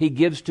said, He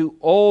gives to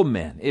all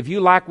men. If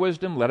you lack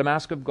wisdom, let him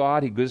ask of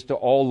God. He gives to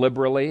all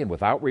liberally and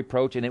without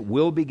reproach, and it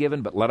will be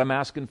given, but let him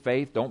ask in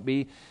faith. Don't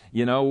be,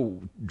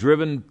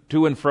 driven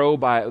to and fro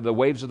by the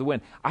waves of the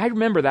wind. I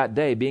remember that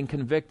day being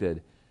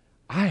convicted.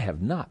 I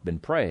have not been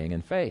praying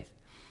in faith.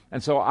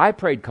 And so I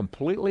prayed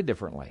completely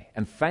differently.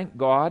 And thank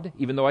God,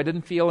 even though I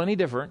didn't feel any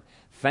different,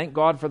 thank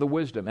God for the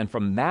wisdom. And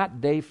from that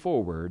day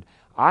forward,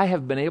 I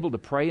have been able to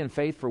pray in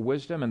faith for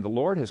wisdom, and the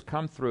Lord has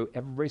come through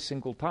every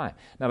single time.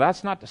 Now,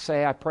 that's not to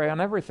say I pray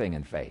on everything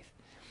in faith.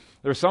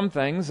 There are some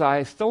things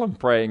I still am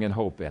praying in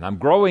hope in. I'm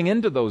growing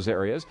into those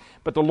areas,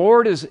 but the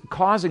Lord is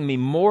causing me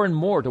more and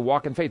more to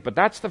walk in faith. But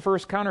that's the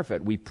first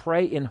counterfeit. We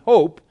pray in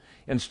hope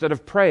instead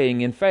of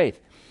praying in faith.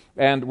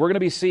 And we're going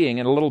to be seeing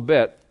in a little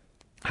bit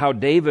how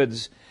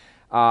David's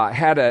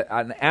had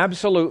an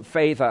absolute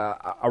faith,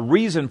 a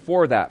reason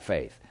for that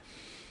faith.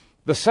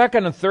 The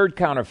second and third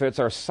counterfeits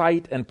are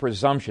sight and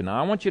presumption.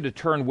 Now, I want you to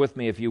turn with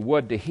me, if you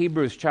would, to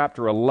Hebrews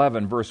chapter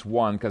 11, verse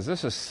 1, because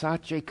this is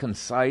such a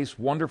concise,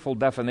 wonderful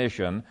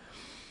definition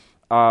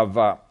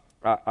of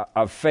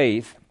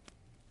faith.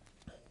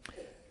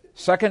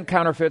 Second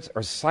counterfeits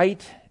are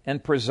sight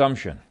and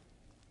presumption.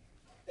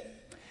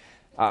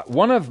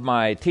 One of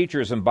my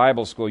teachers in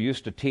Bible school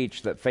used to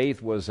teach that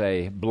faith was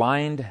a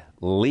blind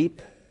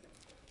leap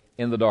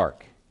in the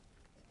dark.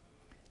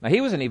 Now, he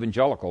was an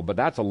evangelical, but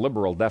that's a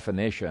liberal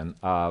definition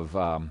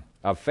of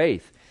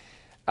faith.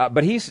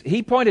 But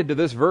he pointed to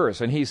this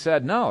verse, and he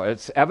said, no,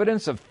 it's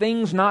evidence of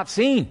things not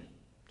seen.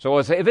 So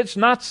if it's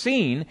not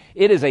seen,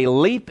 it is a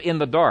leap in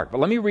the dark. But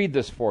let me read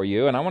this for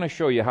you, and I want to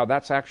show you how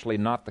that's actually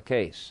not the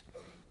case.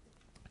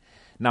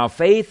 Now,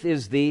 faith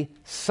is the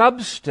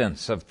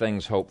substance of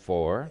things hoped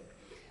for,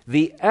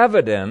 the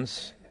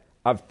evidence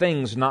of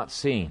things not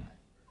seen.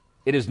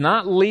 It is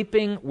not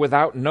leaping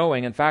without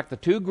knowing. In fact, the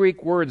two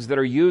Greek words that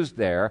are used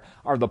there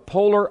are the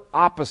polar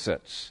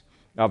opposites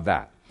of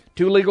that.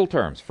 Two legal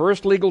terms.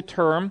 First legal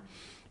term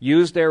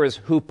used there is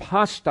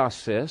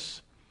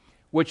hypostasis,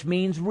 which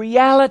means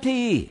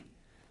reality,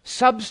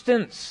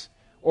 substance,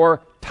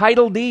 or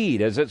title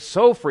deed, as it's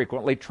so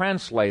frequently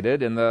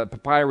translated in the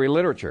papyri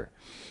literature.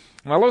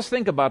 Now let's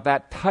think about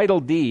that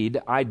title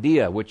deed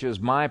idea, which is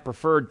my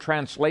preferred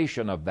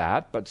translation of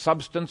that, but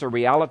substance or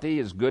reality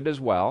is good as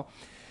well.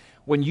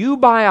 When you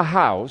buy a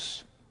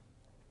house,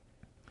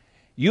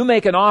 you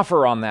make an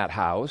offer on that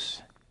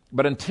house,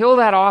 but until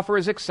that offer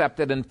is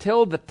accepted,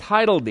 until the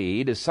title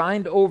deed is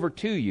signed over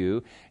to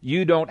you,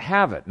 you don't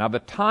have it. Now, the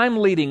time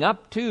leading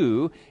up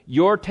to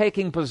your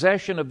taking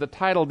possession of the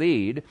title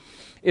deed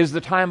is the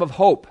time of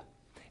hope.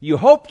 You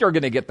hope you're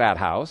going to get that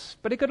house,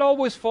 but it could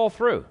always fall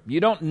through. You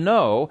don't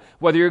know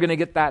whether you're going to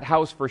get that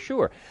house for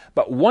sure.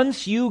 But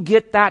once you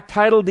get that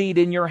title deed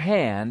in your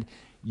hand,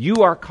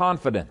 you are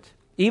confident.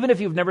 Even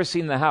if you've never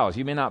seen the house,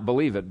 you may not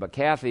believe it, but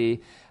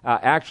Kathy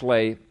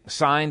actually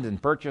signed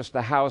and purchased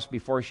the house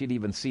before she'd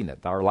even seen it,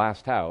 our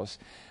last house.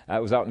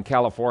 It was out in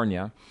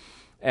California.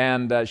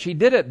 And she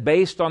did it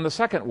based on the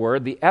second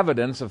word, the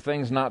evidence of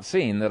things not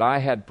seen, that I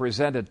had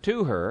presented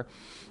to her.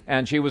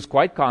 And she was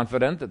quite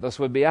confident that this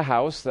would be a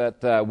house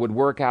that would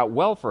work out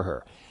well for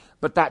her.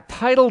 But that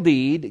title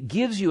deed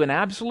gives you an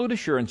absolute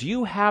assurance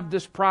you have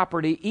this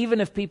property even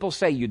if people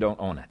say you don't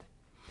own it.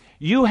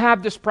 You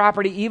have this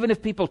property even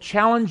if people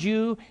challenge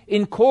you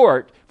in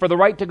court for the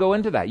right to go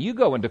into that. You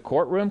go into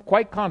courtroom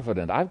quite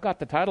confident. I've got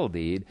the title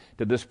deed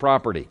to this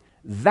property.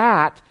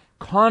 That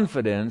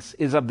confidence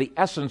is of the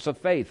essence of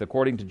faith,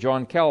 according to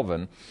John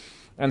Calvin.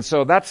 And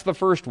so that's the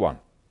first one.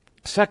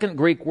 Second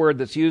Greek word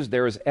that's used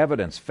there is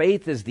evidence.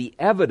 Faith is the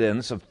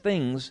evidence of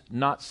things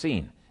not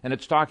seen. And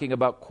it's talking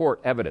about court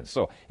evidence.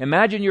 So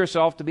imagine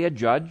yourself to be a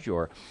judge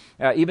or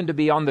even to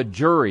be on the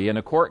jury in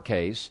a court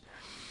case.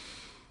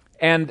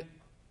 And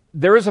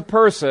there is a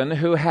person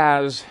who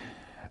has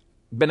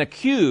been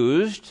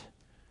accused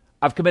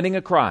of committing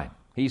a crime.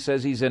 He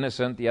says he's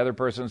innocent. The other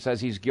person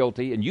says he's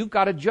guilty. And you've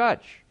got to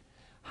judge.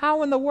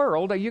 How in the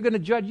world are you going to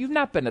judge? You've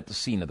not been at the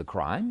scene of the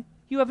crime.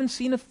 You haven't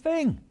seen a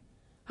thing.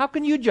 How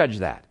can you judge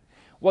that?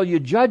 Well, you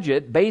judge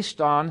it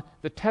based on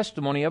the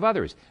testimony of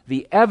others,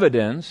 the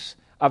evidence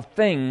of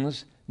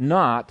things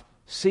not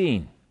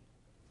seen.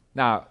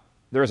 Now,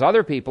 there's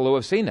other people who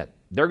have seen it.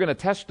 They're going to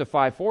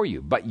testify for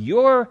you. But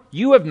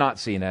you have not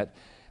seen it.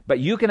 But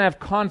you can have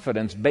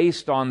confidence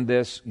based on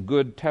this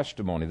good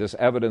testimony, this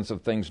evidence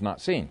of things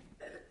not seen.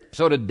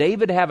 So did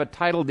David have a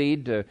title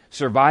deed to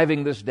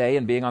surviving this day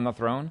and being on the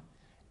throne?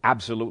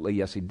 Absolutely,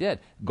 yes, he did.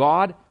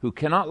 God, who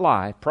cannot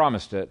lie,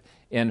 promised it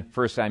in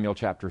 1 Samuel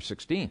chapter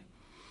 16.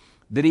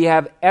 Did he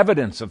have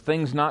evidence of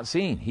things not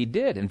seen? He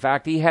did. In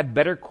fact, he had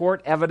better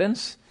court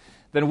evidence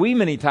than we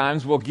many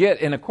times will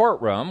get in a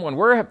courtroom when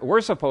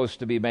we're supposed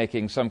to be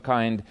making some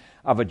kind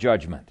of a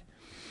judgment.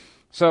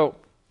 So,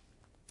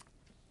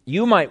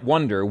 you might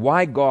wonder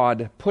why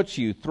God puts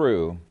you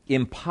through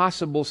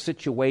impossible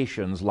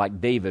situations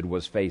like David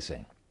was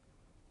facing.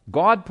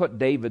 God put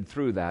David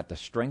through that to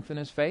strengthen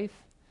his faith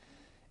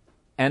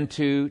and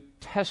to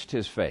test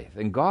his faith.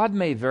 And God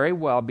may very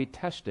well be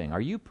testing.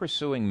 Are you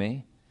pursuing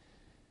me?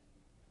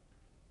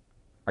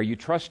 Are you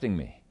trusting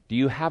me? Do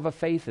you have a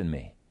faith in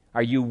me?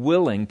 Are you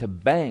willing to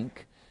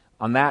bank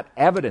on that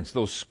evidence,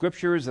 those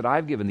scriptures that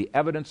I've given, the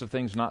evidence of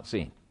things not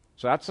seen?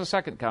 So that's the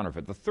second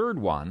counterfeit. The third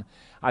one,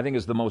 I think,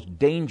 is the most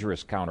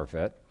dangerous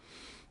counterfeit.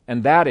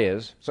 And that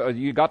is, so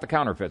you got the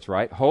counterfeits,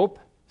 right? Hope,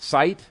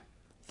 sight.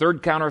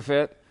 Third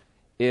counterfeit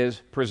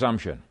is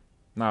presumption.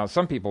 Now,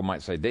 some people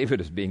might say, David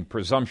is being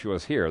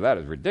presumptuous here. That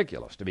is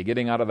ridiculous, to be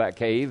getting out of that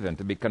cave and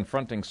to be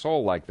confronting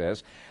Saul like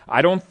this.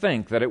 I don't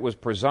think that it was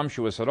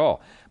presumptuous at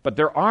all. But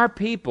there are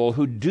people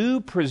who do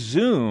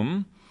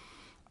presume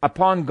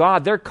upon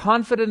God. They're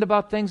confident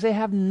about things they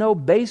have no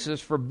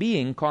basis for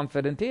being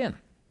confident in.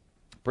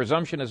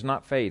 Presumption is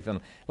not faith. And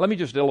let me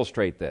just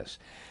illustrate this.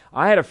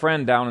 I had a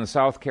friend down in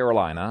South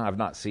Carolina. I've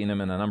not seen him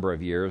in a number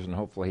of years, and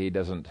hopefully he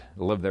doesn't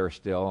live there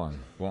still and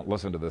won't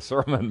listen to the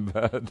sermon.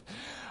 But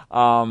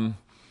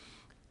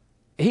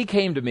he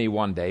came to me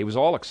one day. He was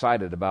all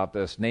excited about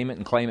this Name It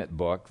and Claim It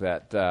book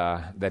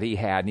that he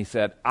had. And he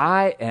said,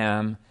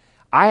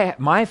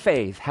 my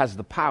faith has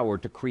the power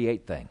to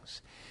create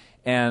things.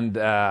 And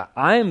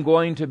I am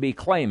going to be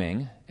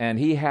claiming, and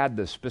he had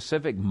the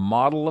specific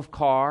model of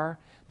car,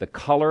 the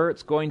color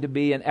it's going to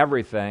be, and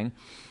everything.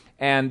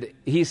 And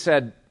he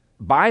said,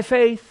 by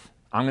faith,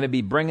 I'm going to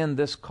be bringing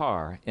this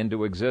car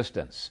into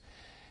existence.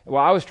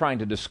 Well, I was trying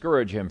to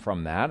discourage him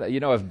from that.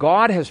 You know, if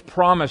God has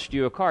promised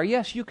you a car,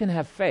 yes, you can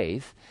have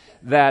faith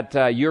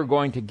that you're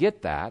going to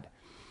get that.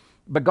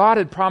 But God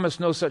had promised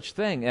no such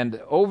thing.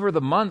 And over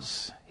the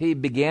months, he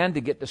began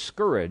to get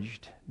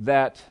discouraged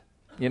that,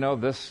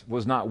 this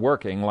was not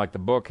working like the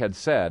book had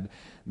said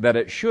that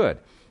it should.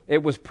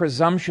 It was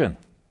presumption.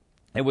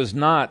 It was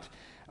not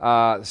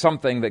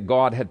something that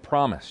God had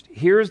promised.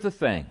 Here's the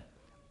thing.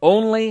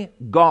 Only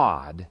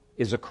God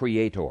is a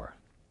creator.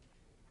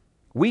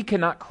 We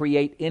cannot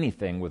create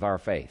anything with our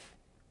faith.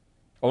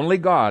 Only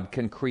God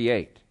can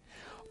create.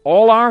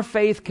 All our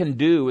faith can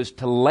do is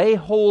to lay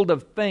hold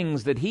of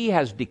things that He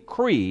has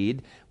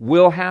decreed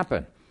will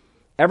happen.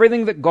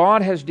 Everything that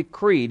God has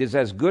decreed is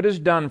as good as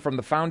done from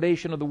the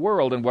foundation of the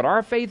world, and what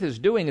our faith is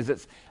doing is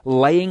it's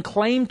laying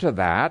claim to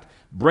that,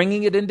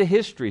 bringing it into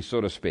history, so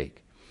to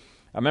speak.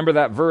 I remember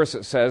that verse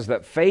that says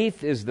that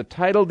faith is the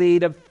title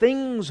deed of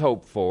things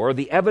hoped for,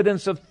 the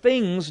evidence of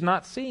things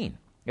not seen.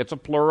 It's a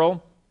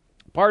plural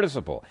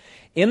participle.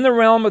 In the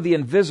realm of the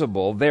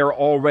invisible, they're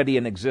already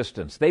in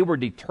existence. They were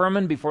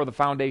determined before the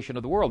foundation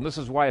of the world. And this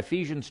is why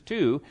Ephesians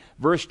 2,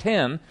 verse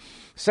 10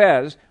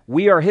 says,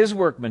 we are His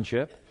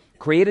workmanship,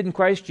 created in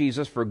Christ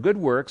Jesus for good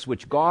works,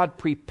 which God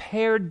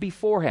prepared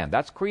beforehand.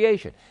 That's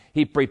creation.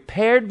 He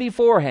prepared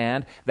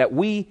beforehand that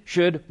we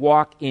should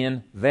walk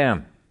in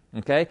them.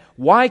 Okay?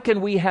 Why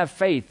can we have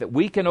faith that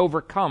we can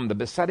overcome the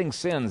besetting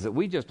sins that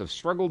we just have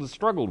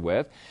struggled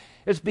with?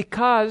 It's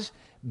because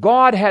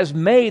God has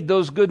made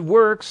those good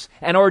works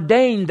and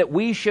ordained that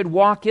we should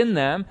walk in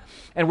them.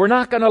 And we're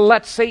not going to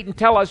let Satan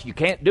tell us, you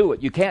can't do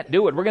it, you can't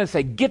do it. We're going to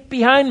say, get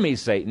behind me,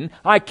 Satan.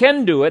 I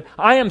can do it.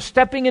 I am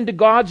stepping into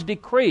God's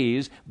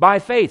decrees by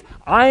faith.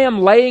 I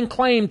am laying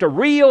claim to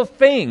real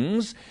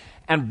things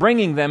and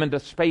bringing them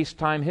into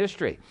space-time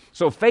history.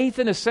 So faith,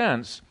 in a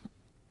sense,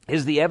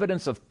 is the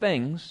evidence of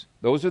things.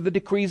 Those are the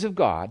decrees of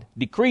God,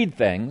 decreed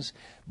things,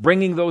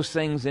 bringing those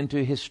things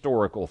into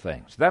historical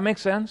things. Does that make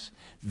sense?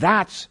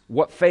 That's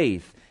what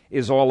faith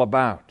is all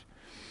about.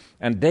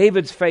 And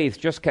David's faith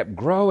just kept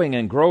growing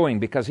and growing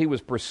because he was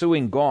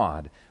pursuing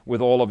God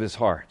with all of his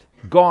heart.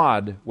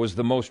 God was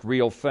the most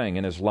real thing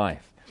in his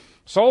life.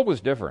 Saul was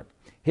different.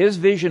 His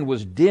vision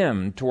was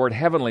dimmed toward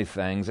heavenly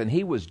things, and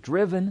he was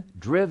driven,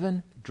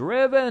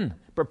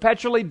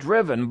 perpetually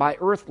driven by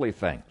earthly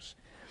things,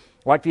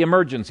 like the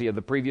emergency of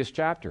the previous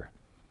chapter,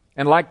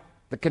 and like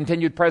the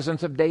continued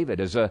presence of David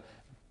as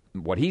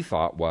what he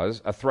thought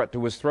was a threat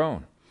to his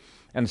throne.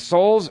 And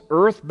Saul's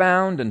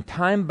earthbound and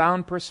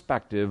time-bound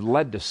perspective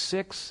led to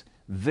 6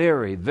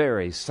 very,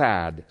 very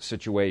sad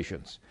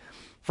situations.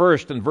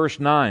 First, in verse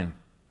 9,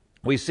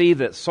 we see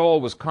that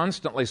Saul was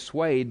constantly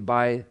swayed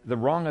by the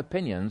wrong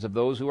opinions of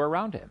those who are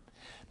around him.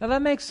 Now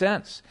that makes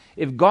sense.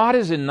 If God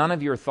is in none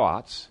of your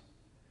thoughts,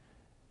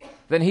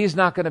 then He's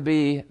not going to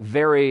be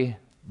very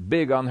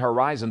big on the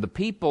horizon. The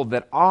people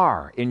that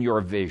are in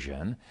your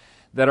vision,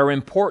 that are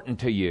important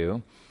to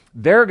you,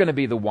 they're going to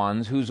be the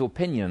ones whose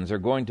opinions are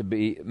going to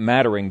be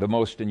mattering the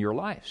most in your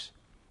life.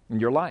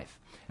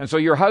 And so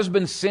your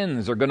husband's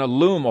sins are going to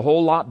loom a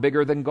whole lot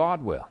bigger than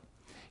God will.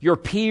 Your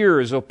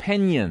peers'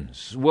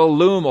 opinions will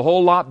loom a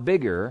whole lot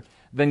bigger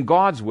than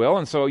God's will.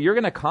 And so you're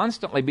going to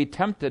constantly be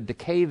tempted to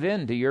cave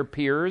in to your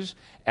peers'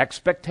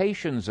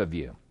 expectations of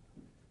you.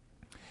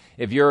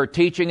 If you're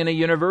teaching in a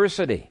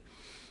university,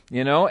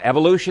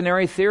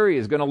 evolutionary theory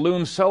is going to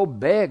loom so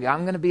big,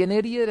 I'm going to be an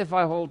idiot if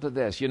I hold to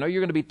this. You're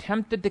going to be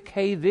tempted to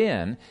cave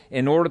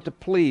in order to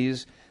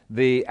please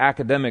the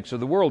academics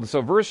of the world. And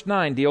so verse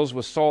 9 deals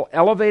with Saul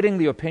elevating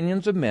the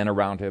opinions of men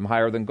around him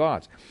higher than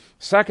God's.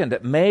 Second,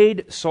 it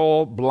made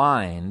Saul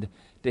blind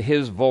to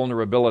his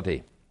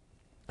vulnerability.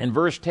 In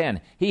verse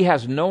 10, he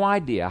has no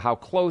idea how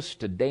close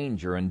to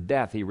danger and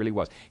death he really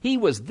was. He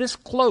was this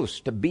close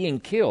to being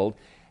killed,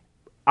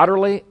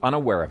 utterly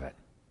unaware of it.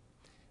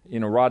 You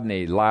know,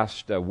 Rodney,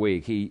 last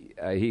week, he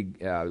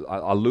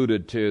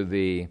alluded to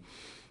the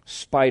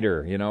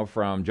spider,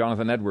 from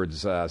Jonathan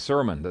Edwards'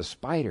 sermon, the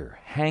spider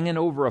hanging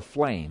over a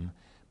flame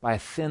by a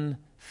thin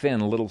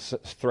little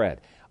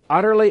thread,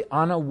 utterly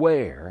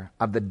unaware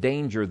of the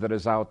danger that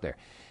is out there.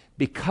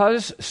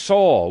 Because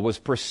Saul was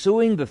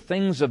pursuing the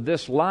things of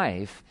this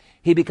life,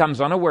 he becomes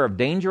unaware of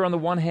danger on the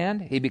one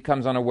hand, he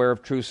becomes unaware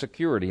of true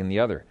security in the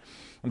other.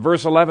 In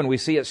verse 11, we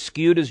see it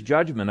skewed his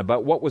judgment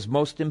about what was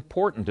most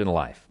important in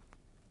life.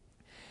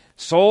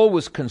 Saul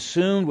was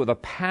consumed with a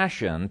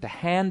passion to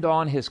hand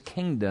on his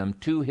kingdom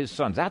to his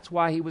sons. That's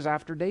why he was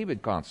after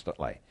David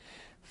constantly.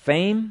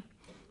 Fame,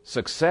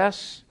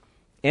 success,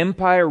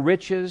 empire,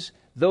 riches,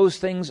 those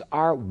things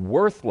are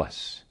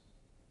worthless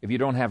if you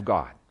don't have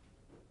God.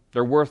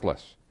 They're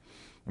worthless.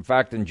 In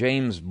fact, in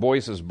James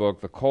Boyce's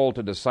book, The Call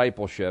to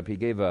Discipleship, he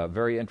gave a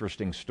very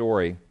interesting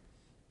story.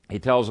 He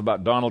tells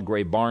about Donald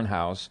Gray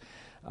Barnhouse,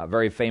 a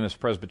very famous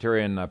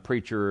Presbyterian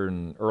preacher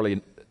in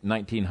early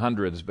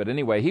 1900s. But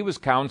anyway, he was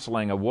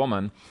counseling a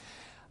woman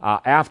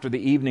after the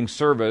evening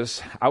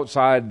service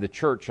outside the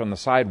church on the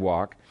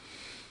sidewalk.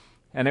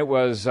 And it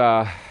was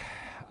a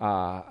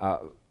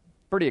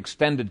pretty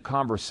extended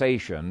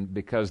conversation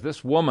because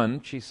this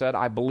woman, she said,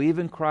 I believe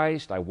in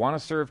Christ, I want to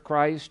serve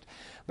Christ,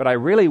 but I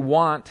really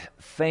want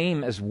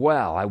fame as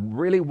well. I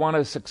really want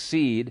to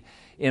succeed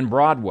in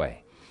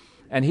Broadway.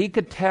 And he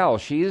could tell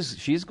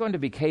she's going to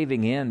be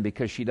caving in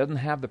because she doesn't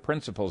have the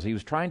principles. He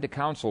was trying to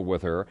counsel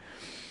with her.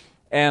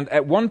 And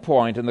at one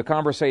point in the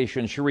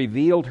conversation, she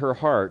revealed her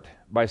heart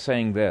by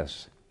saying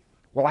this,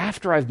 well,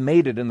 after I've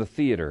made it in the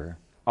theater,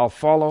 I'll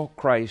follow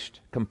Christ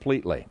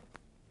completely.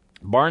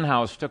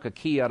 Barnhouse took a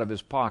key out of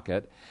his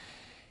pocket,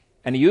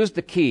 and he used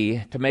the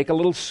key to make a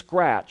little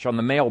scratch on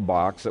the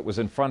mailbox that was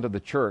in front of the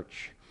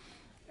church.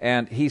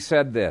 And he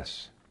said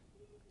this,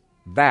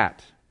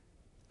 that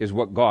is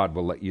what God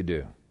will let you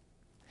do.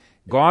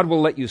 God will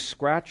let you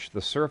scratch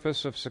the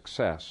surface of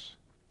success.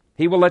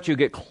 He will let you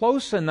get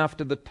close enough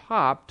to the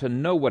top to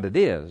know what it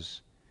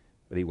is,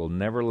 but He will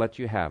never let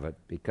you have it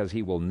because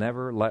He will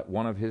never let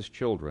one of His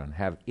children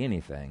have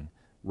anything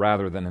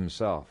rather than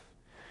Himself.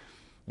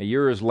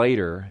 Years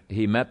later,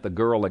 he met the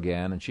girl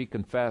again, and she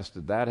confessed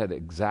that that had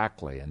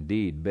exactly,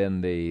 indeed,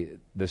 been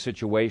the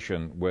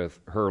situation with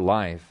her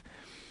life.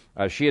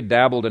 She had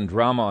dabbled in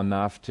drama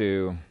enough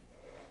to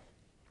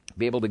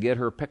be able to get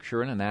her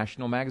picture in a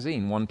national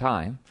magazine one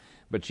time,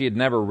 but she had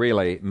never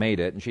really made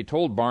it. And she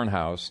told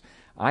Barnhouse,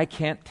 I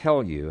can't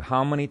tell you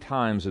how many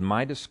times in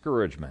my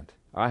discouragement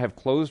I have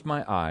closed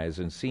my eyes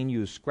and seen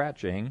you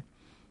scratching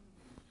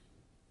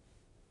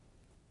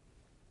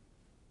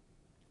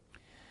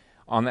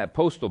on that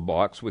postal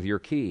box with your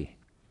key.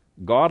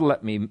 God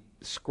let me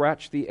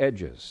scratch the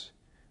edges,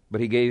 but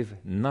He gave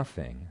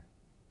nothing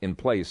in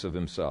place of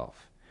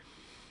Himself.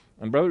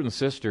 And brothers and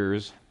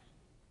sisters,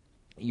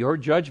 your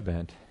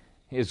judgment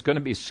is going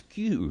to be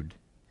skewed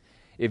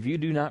if you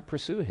do not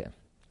pursue Him.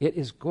 It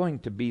is going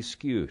to be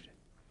skewed.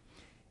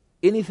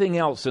 Anything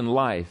else in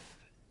life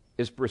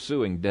is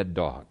pursuing dead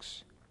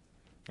dogs,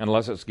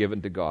 unless it's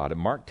given to God. And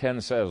Mark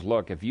 10 says,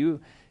 look, if you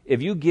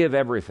give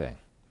everything,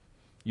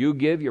 you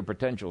give your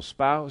potential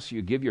spouse,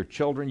 you give your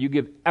children, you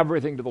give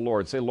everything to the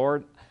Lord. Say,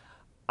 Lord,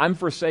 I'm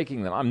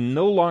forsaking them. I'm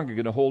no longer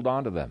going to hold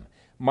on to them.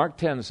 Mark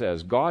 10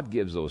 says, God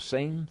gives those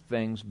same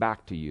things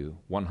back to you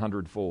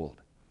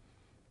 100-fold.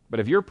 But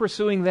if you're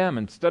pursuing them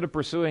instead of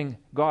pursuing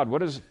God,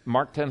 what does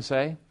Mark 10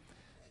 say?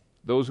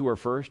 Those who are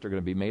first are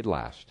going to be made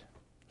last.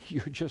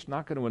 You're just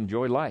not going to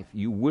enjoy life.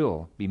 You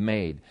will be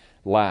made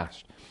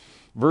last.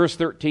 Verse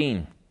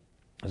 13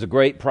 is a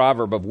great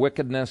proverb of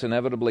wickedness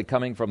inevitably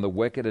coming from the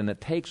wicked, and it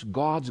takes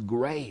God's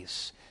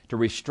grace to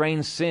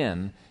restrain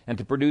sin and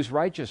to produce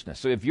righteousness.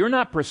 So if you're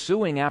not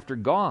pursuing after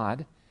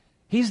God,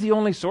 He's the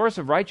only source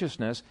of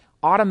righteousness,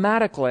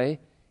 automatically,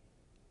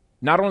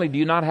 not only do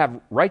you not have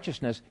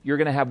righteousness, you're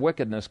going to have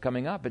wickedness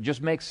coming up. It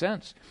just makes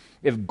sense.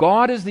 If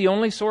God is the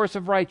only source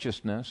of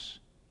righteousness,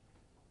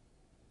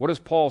 what does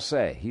Paul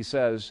say? He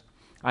says,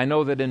 I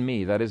know that in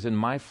me, that is in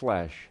my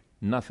flesh,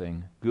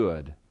 nothing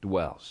good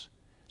dwells.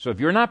 So if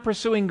you're not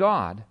pursuing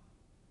God,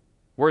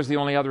 where's the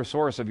only other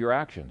source of your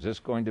actions? It's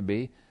going to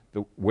be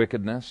the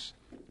wickedness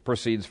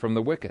proceeds from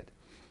the wicked.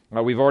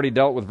 Now, we've already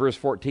dealt with verse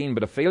 14,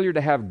 but a failure to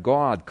have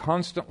God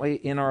constantly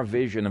in our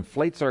vision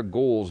inflates our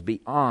goals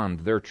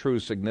beyond their true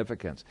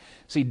significance.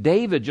 See,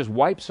 David just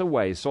wipes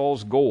away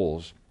Saul's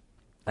goals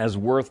as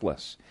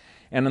worthless.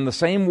 And in the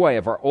same way,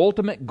 if our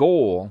ultimate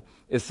goal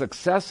is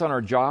success on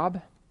our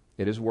job,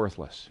 it is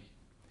worthless.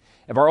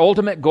 If our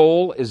ultimate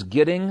goal is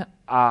getting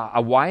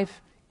a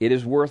wife, it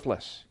is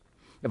worthless.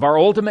 If our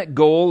ultimate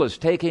goal is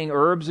taking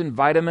herbs and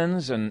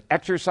vitamins and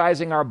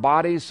exercising our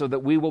bodies so that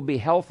we will be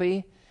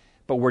healthy,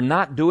 but we're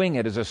not doing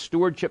it as a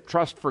stewardship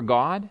trust for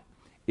God,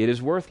 it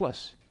is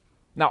worthless.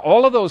 Now,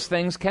 all of those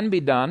things can be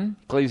done,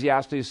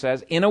 Ecclesiastes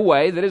says, in a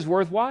way that is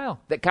worthwhile,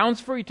 that counts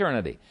for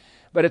eternity.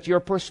 But it's your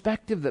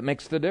perspective that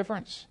makes the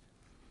difference.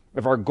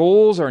 If our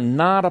goals are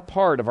not a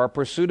part of our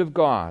pursuit of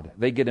God,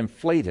 they get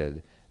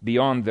inflated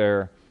beyond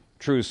their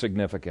true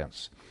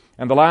significance.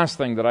 And the last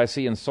thing that I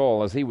see in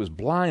Saul is he was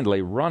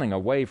blindly running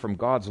away from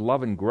God's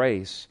love and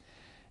grace.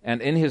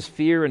 And in his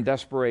fear and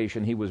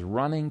desperation, he was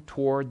running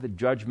toward the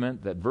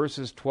judgment that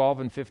verses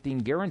 12 and 15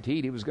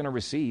 guaranteed he was going to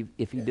receive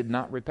if he did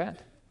not repent.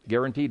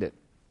 Guaranteed it.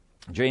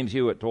 James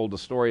Hewitt told the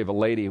story of a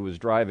lady who was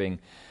driving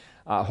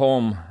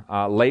home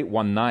late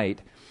one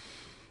night.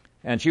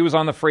 And she was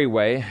on the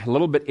freeway, a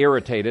little bit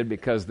irritated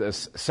because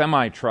this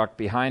semi-truck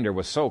behind her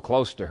was so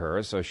close to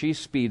her. So she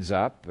speeds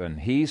up, and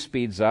he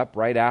speeds up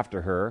right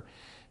after her.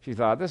 She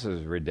thought, this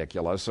is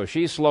ridiculous. So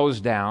she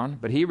slows down,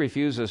 but he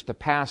refuses to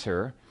pass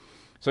her.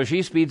 So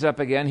she speeds up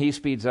again, he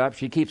speeds up.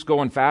 She keeps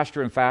going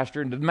faster and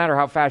faster. And it doesn't matter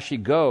how fast she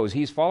goes,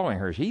 he's following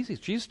her.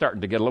 She's starting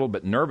to get a little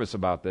bit nervous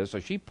about this. So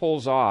she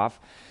pulls off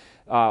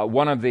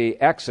one of the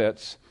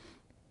exits,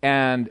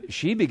 and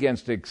she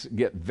begins to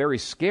get very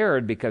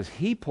scared because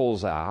he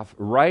pulls off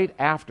right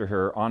after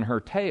her on her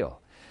tail.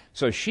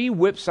 So she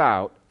whips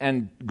out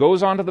and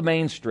goes onto the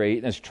main street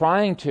and is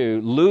trying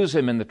to lose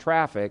him in the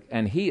traffic,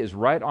 and he is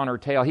right on her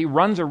tail. He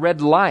runs a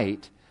red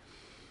light,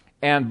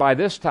 and by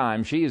this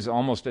time she is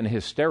almost in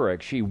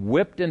hysterics. She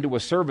whipped into a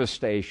service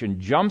station,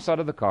 jumps out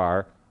of the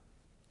car,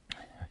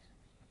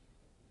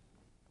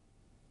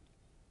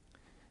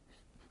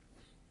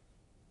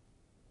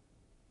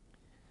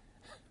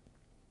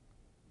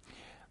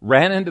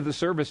 ran into the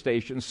service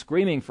station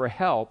screaming for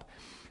help.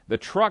 The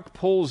truck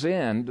pulls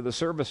into the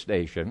service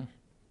station,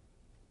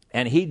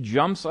 and he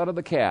jumps out of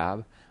the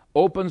cab,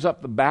 opens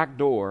up the back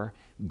door,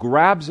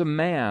 grabs a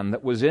man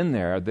that was in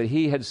there that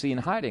he had seen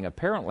hiding.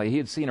 Apparently, he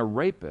had seen a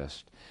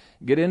rapist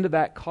get into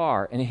that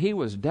car, and he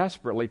was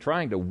desperately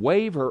trying to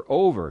wave her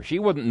over. She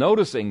wasn't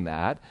noticing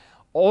that.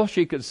 All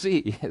she could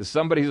see is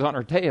somebody's on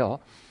her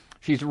tail.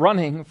 She's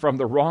running from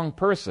the wrong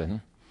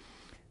person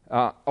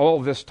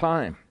all this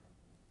time.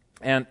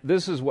 And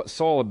this is what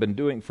Saul had been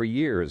doing for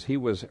years. He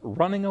was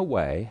running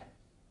away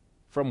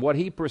from what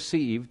he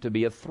perceived to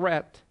be a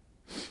threat.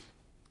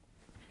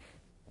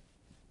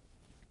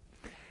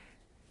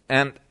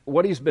 And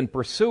what he's been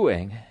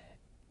pursuing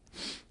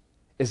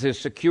is his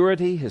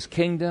security, his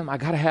kingdom. I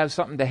got to have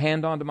something to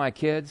hand on to my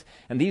kids.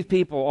 And these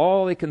people,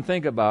 all they can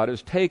think about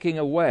is taking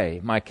away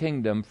my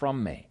kingdom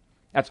from me.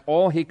 That's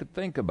all he could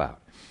think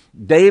about.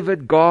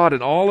 David, God,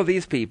 and all of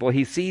these people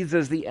he sees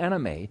as the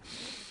enemy.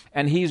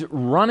 And he's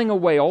running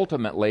away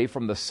ultimately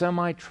from the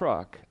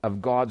semi-truck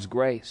of God's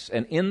grace.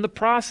 And in the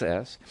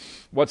process,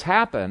 what's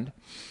happened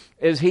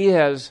is he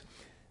has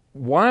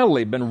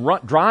wildly been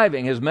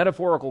driving his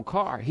metaphorical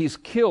car. He's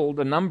killed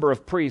a number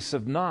of priests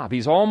of Nob.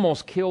 He's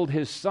almost killed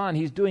his son.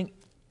 He's doing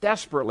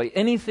desperately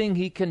anything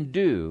he can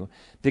do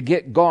to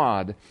get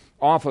God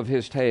off of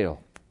his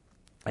tail.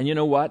 And you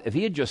know what? If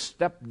he had just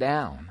stepped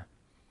down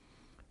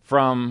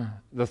from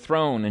the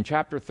throne in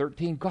chapter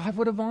 13, God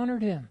would have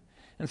honored him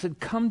and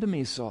said, come to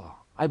me,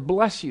 Saul. I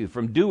bless you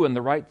from doing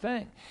the right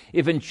thing.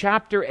 If in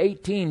chapter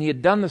 18 he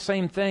had done the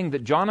same thing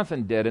that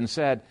Jonathan did and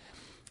said,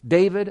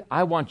 David,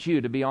 I want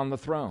you to be on the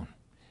throne,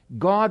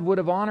 God would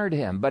have honored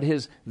him. But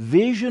his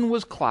vision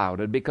was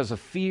clouded because of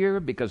fear,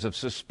 because of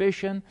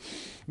suspicion,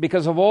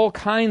 because of all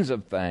kinds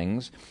of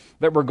things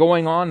that were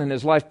going on in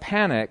his life.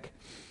 Panic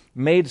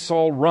made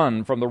Saul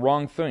run from the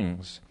wrong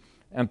things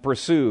and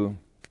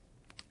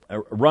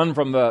run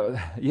from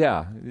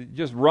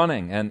just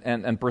running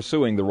and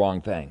pursuing the wrong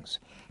things.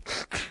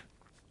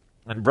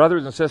 And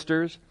brothers and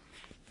sisters,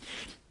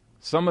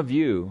 some of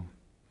you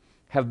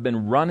have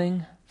been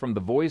running from the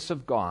voice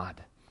of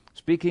God,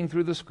 speaking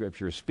through the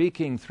Scriptures,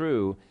 speaking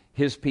through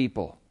His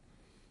people.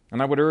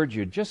 And I would urge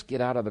you, just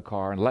get out of the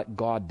car and let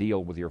God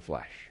deal with your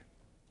flesh.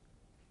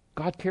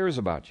 God cares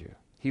about you.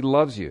 He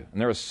loves you. And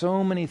there are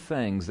so many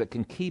things that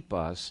can keep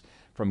us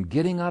from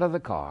getting out of the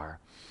car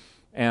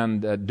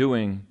and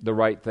doing the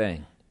right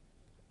thing.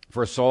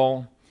 For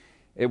Saul,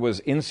 it was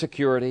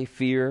insecurity,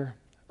 fear,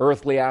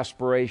 earthly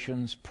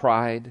aspirations,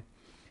 pride,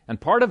 and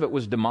part of it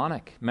was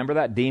demonic. Remember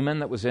that demon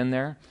that was in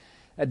there?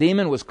 A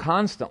demon was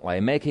constantly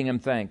making him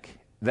think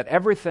that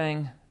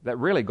everything that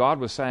really God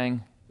was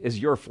saying is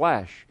your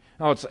flesh.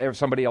 No, it's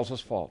somebody else's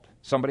fault.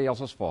 Somebody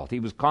else's fault. He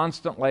was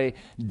constantly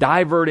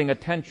diverting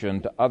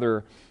attention to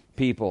other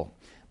people.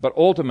 But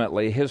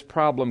ultimately, his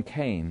problem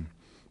came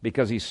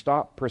because he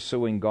stopped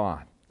pursuing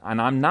God.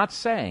 And I'm not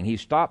saying he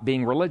stopped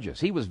being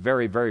religious. He was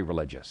very, very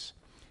religious.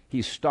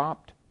 He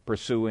stopped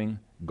pursuing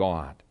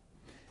God.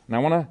 And I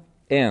want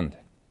to end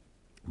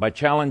by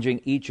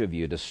challenging each of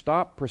you to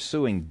stop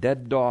pursuing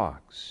dead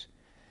dogs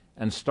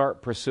and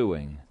start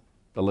pursuing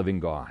the living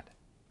God.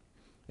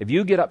 If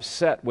you get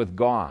upset with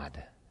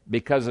God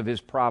because of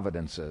His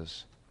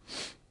providences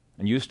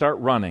and you start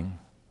running,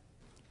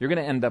 you're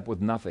going to end up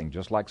with nothing,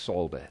 just like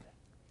Saul did.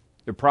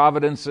 Your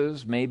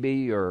providences may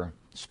be your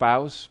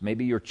spouse,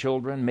 maybe your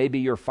children, maybe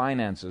your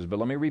finances. But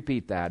let me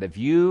repeat that. If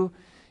you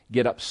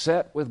get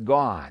upset with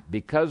God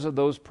because of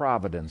those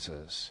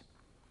providences,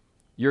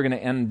 you're going to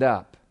end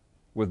up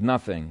with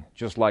nothing,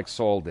 just like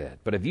Saul did.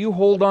 But if you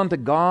hold on to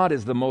God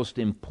as the most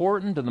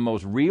important and the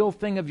most real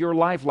thing of your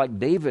life, like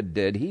David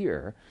did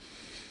here,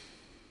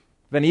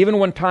 then even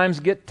when times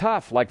get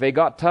tough, like they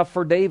got tough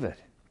for David,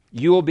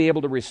 you will be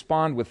able to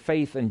respond with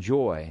faith and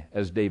joy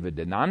as David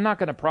did. Now, I'm not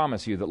going to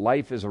promise you that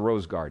life is a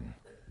rose garden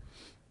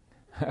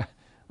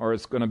or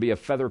it's going to be a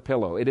feather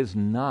pillow. It is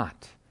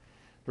not.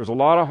 There's a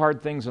lot of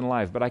hard things in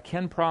life, but I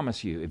can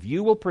promise you, if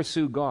you will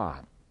pursue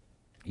God,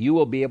 you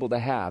will be able to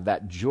have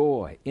that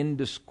joy,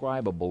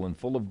 indescribable and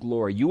full of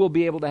glory. You will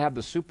be able to have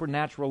the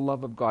supernatural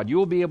love of God. You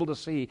will be able to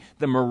see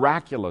the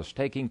miraculous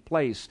taking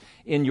place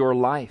in your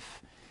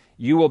life.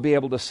 You will be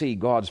able to see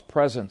God's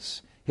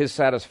presence, His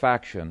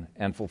satisfaction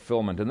and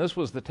fulfillment. And this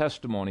was the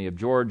testimony of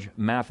George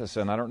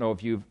Matheson. I don't know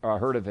if you've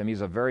heard of him.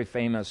 He's a very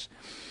famous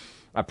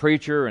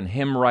preacher and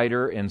hymn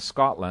writer in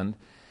Scotland.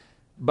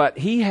 But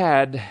he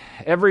had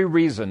every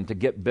reason to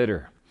get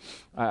bitter.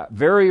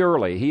 Very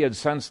early, he had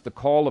sensed the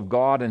call of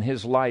God in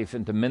his life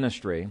into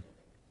ministry,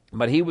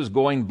 but he was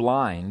going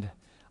blind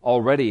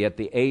already at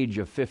the age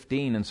of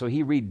 15, and so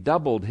he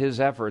redoubled his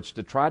efforts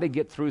to try to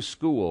get through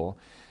school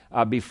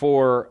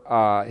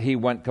before he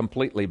went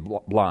completely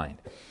blind.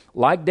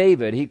 Like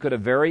David, he could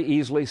have very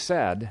easily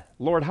said,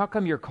 Lord, how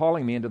come you're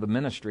calling me into the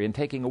ministry and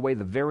taking away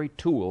the very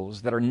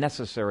tools that are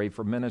necessary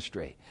for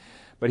ministry?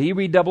 But he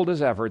redoubled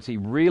his efforts. He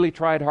really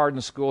tried hard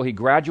in school. He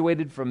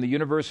graduated from the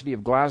University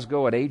of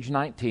Glasgow at age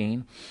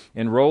 19,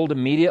 enrolled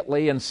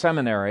immediately in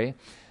seminary,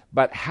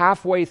 but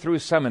halfway through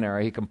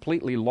seminary, he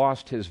completely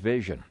lost his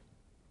vision.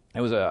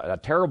 It was a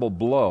terrible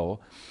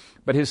blow,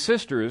 but his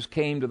sisters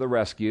came to the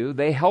rescue.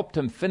 They helped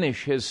him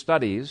finish his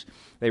studies.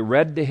 They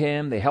read to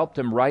him. They helped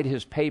him write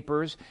his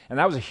papers, and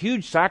that was a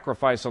huge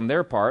sacrifice on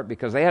their part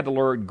because they had to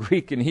learn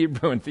Greek and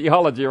Hebrew and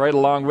theology right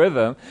along with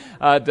him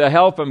to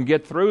help him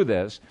get through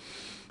this.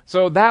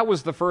 So that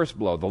was the first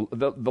blow,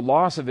 the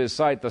loss of his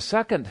sight. The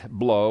second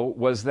blow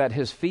was that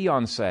his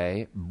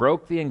fiancée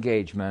broke the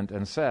engagement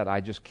and said, I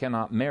just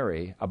cannot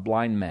marry a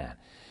blind man.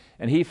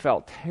 And he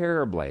felt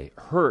terribly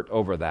hurt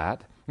over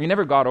that. He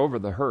never got over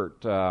the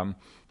hurt.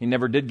 He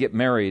never did get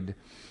married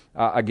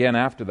again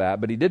after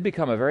that, but he did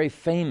become a very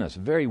famous,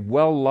 very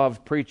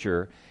well-loved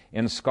preacher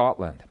in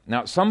Scotland.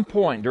 Now, at some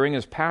point during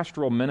his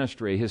pastoral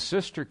ministry, his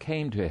sister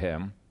came to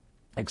him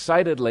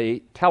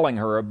excitedly telling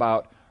her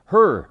about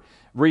her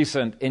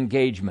recent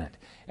engagement.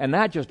 And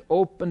that just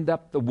opened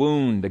up the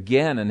wound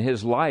again in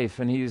his life,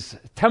 and he's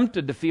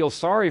tempted to feel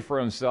sorry for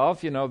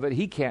himself, that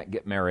he can't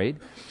get married.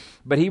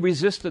 But he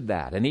resisted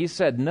that, and he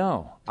said,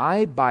 no,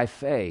 I, by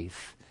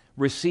faith,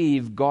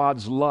 receive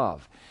God's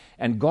love.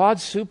 And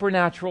God's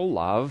supernatural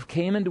love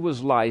came into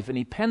his life, and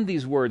he penned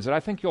these words that I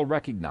think you'll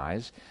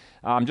recognize.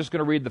 I'm just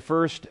going to read the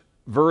first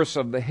verse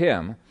of the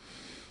hymn.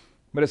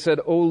 But it said,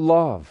 O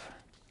love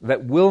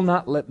that will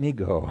not let me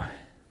go,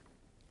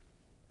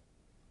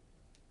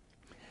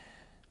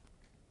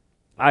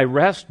 I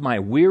rest my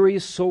weary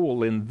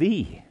soul in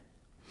thee.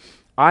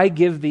 I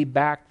give thee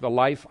back the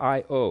life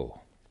I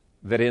owe,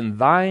 that in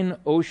thine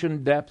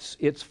ocean depths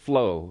its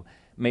flow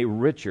may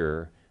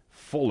richer,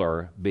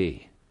 fuller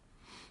be.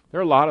 There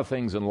are a lot of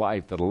things in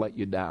life that'll let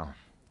you down.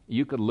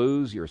 You could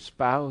lose your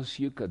spouse,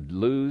 you could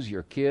lose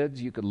your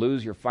kids, you could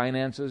lose your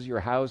finances,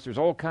 your house. There's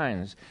all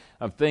kinds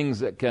of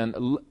things that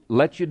can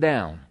let you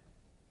down.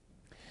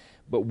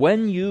 But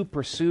when you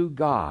pursue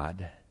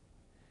God,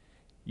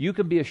 you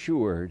can be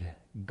assured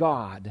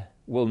God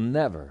will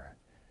never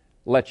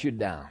let you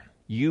down.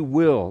 You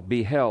will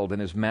be held in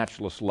His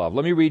matchless love.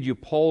 Let me read you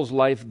Paul's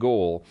life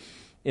goal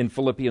in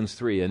Philippians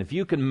 3. And if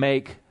you can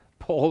make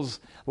Paul's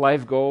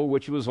life goal,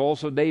 which was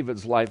also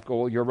David's life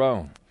goal, your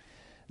own,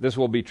 this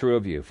will be true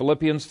of you.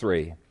 Philippians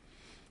 3.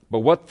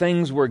 But what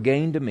things were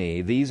gained to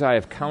me, these I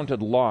have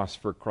counted loss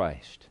for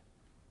Christ.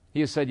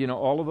 He has said,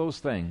 all of those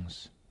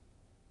things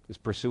is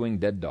pursuing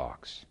dead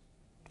dogs.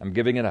 I'm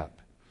giving it up.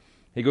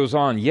 He goes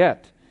on,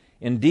 yet,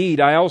 indeed,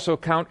 I also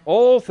count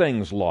all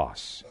things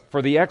loss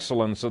for the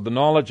excellence of the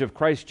knowledge of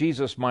Christ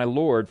Jesus my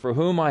Lord, for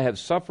whom I have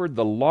suffered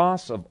the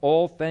loss of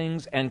all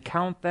things and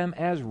count them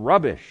as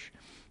rubbish,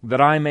 that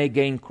I may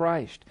gain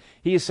Christ.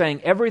 He is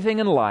saying everything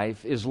in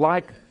life is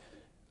like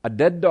a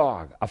dead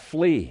dog, a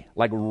flea,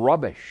 like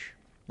rubbish,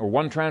 or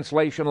one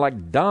translation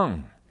like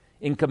dung,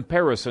 in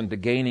comparison to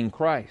gaining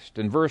Christ.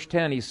 In verse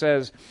 10 he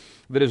says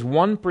that his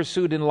one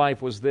pursuit in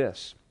life was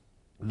this,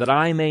 that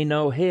I may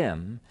know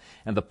Him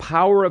and the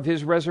power of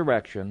His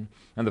resurrection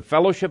and the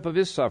fellowship of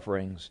His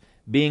sufferings,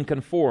 being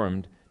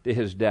conformed to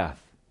His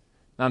death.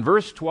 Now in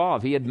verse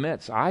 12 he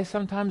admits, I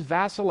sometimes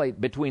vacillate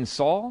between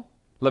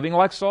living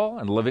like Saul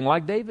and living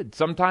like David.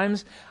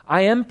 Sometimes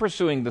I am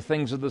pursuing the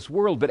things of this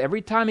world, but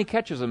every time he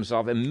catches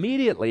himself,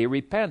 immediately he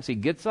repents, he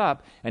gets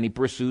up, and he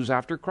pursues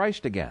after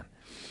Christ again.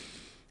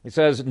 He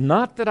says,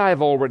 not that I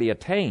have already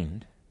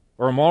attained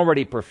or am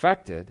already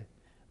perfected,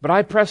 but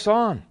I press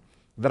on,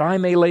 that I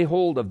may lay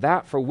hold of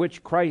that for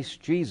which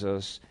Christ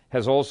Jesus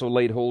has also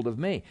laid hold of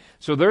me.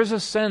 So there's a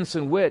sense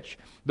in which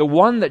the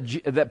one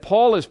that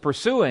Paul is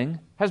pursuing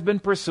has been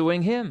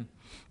pursuing him.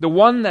 The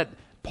one that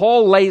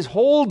Paul lays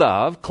hold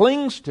of,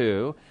 clings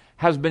to,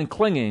 has been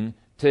clinging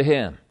to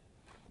him.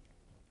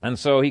 And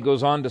so he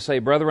goes on to say,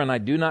 "Brethren, I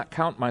do not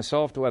count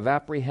myself to have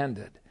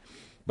apprehended,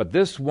 but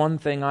this one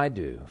thing I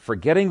do,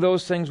 forgetting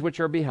those things which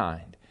are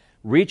behind,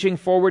 reaching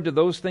forward to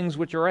those things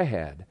which are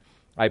ahead,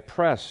 I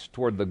press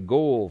toward the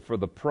goal for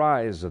the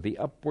prize of the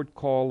upward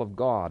call of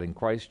God in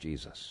Christ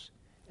Jesus."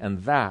 And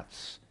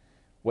that's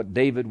what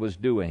David was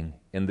doing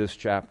in this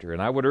chapter.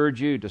 And I would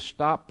urge you to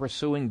stop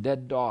pursuing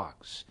dead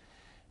dogs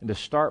and to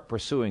start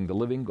pursuing the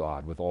living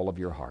God with all of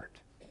your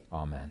heart.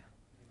 Amen.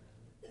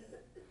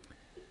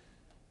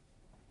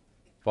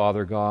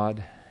 Father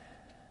God,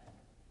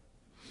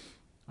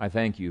 I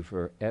thank you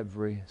for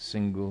every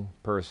single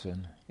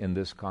person in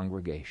this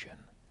congregation.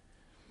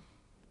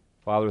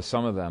 Father,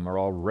 some of them are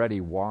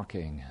already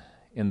walking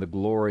in the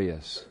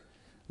glorious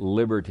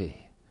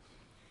liberty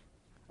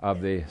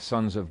of the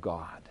sons of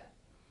God.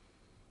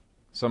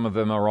 Some of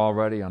them are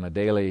already on a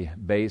daily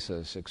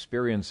basis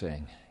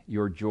experiencing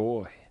your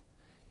joy,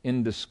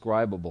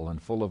 indescribable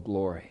and full of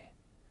glory.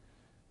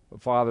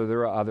 But Father,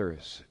 there are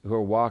others who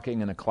are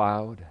walking in a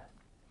cloud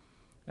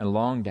and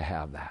long to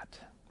have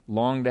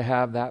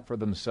that for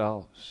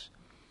themselves.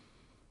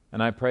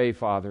 And I pray,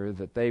 Father,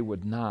 that they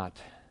would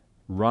not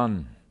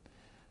run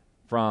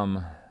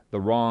from the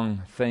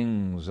wrong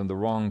things and the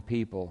wrong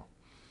people,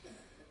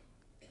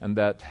 and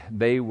that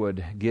they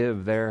would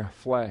give their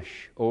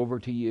flesh over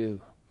to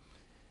you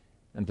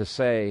and to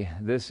say,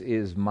 "This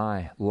is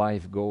my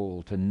life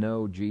goal, to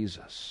know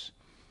Jesus,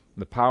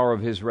 the power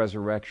of his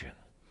resurrection,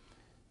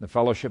 the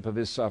fellowship of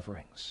his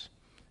sufferings,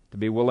 to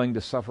be willing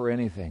to suffer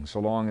anything so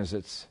long as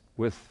it's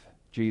with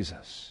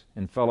Jesus,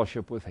 in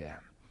fellowship with him."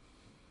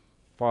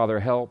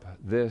 Father, help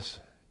this,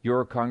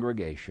 your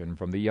congregation,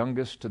 from the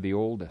youngest to the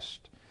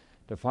oldest,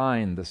 to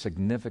find the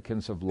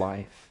significance of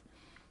life,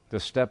 to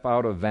step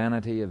out of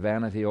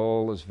vanity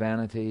all is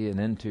vanity, and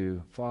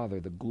into, Father,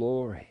 the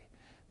glory,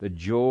 the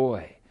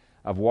joy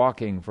of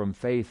walking from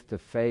faith to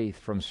faith,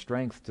 from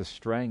strength to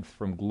strength,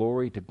 from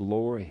glory to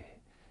glory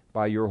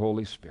by your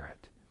Holy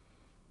Spirit.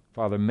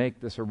 Father, make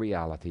this a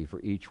reality for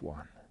each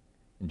one.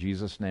 In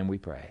Jesus' name we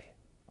pray.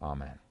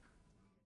 Amen.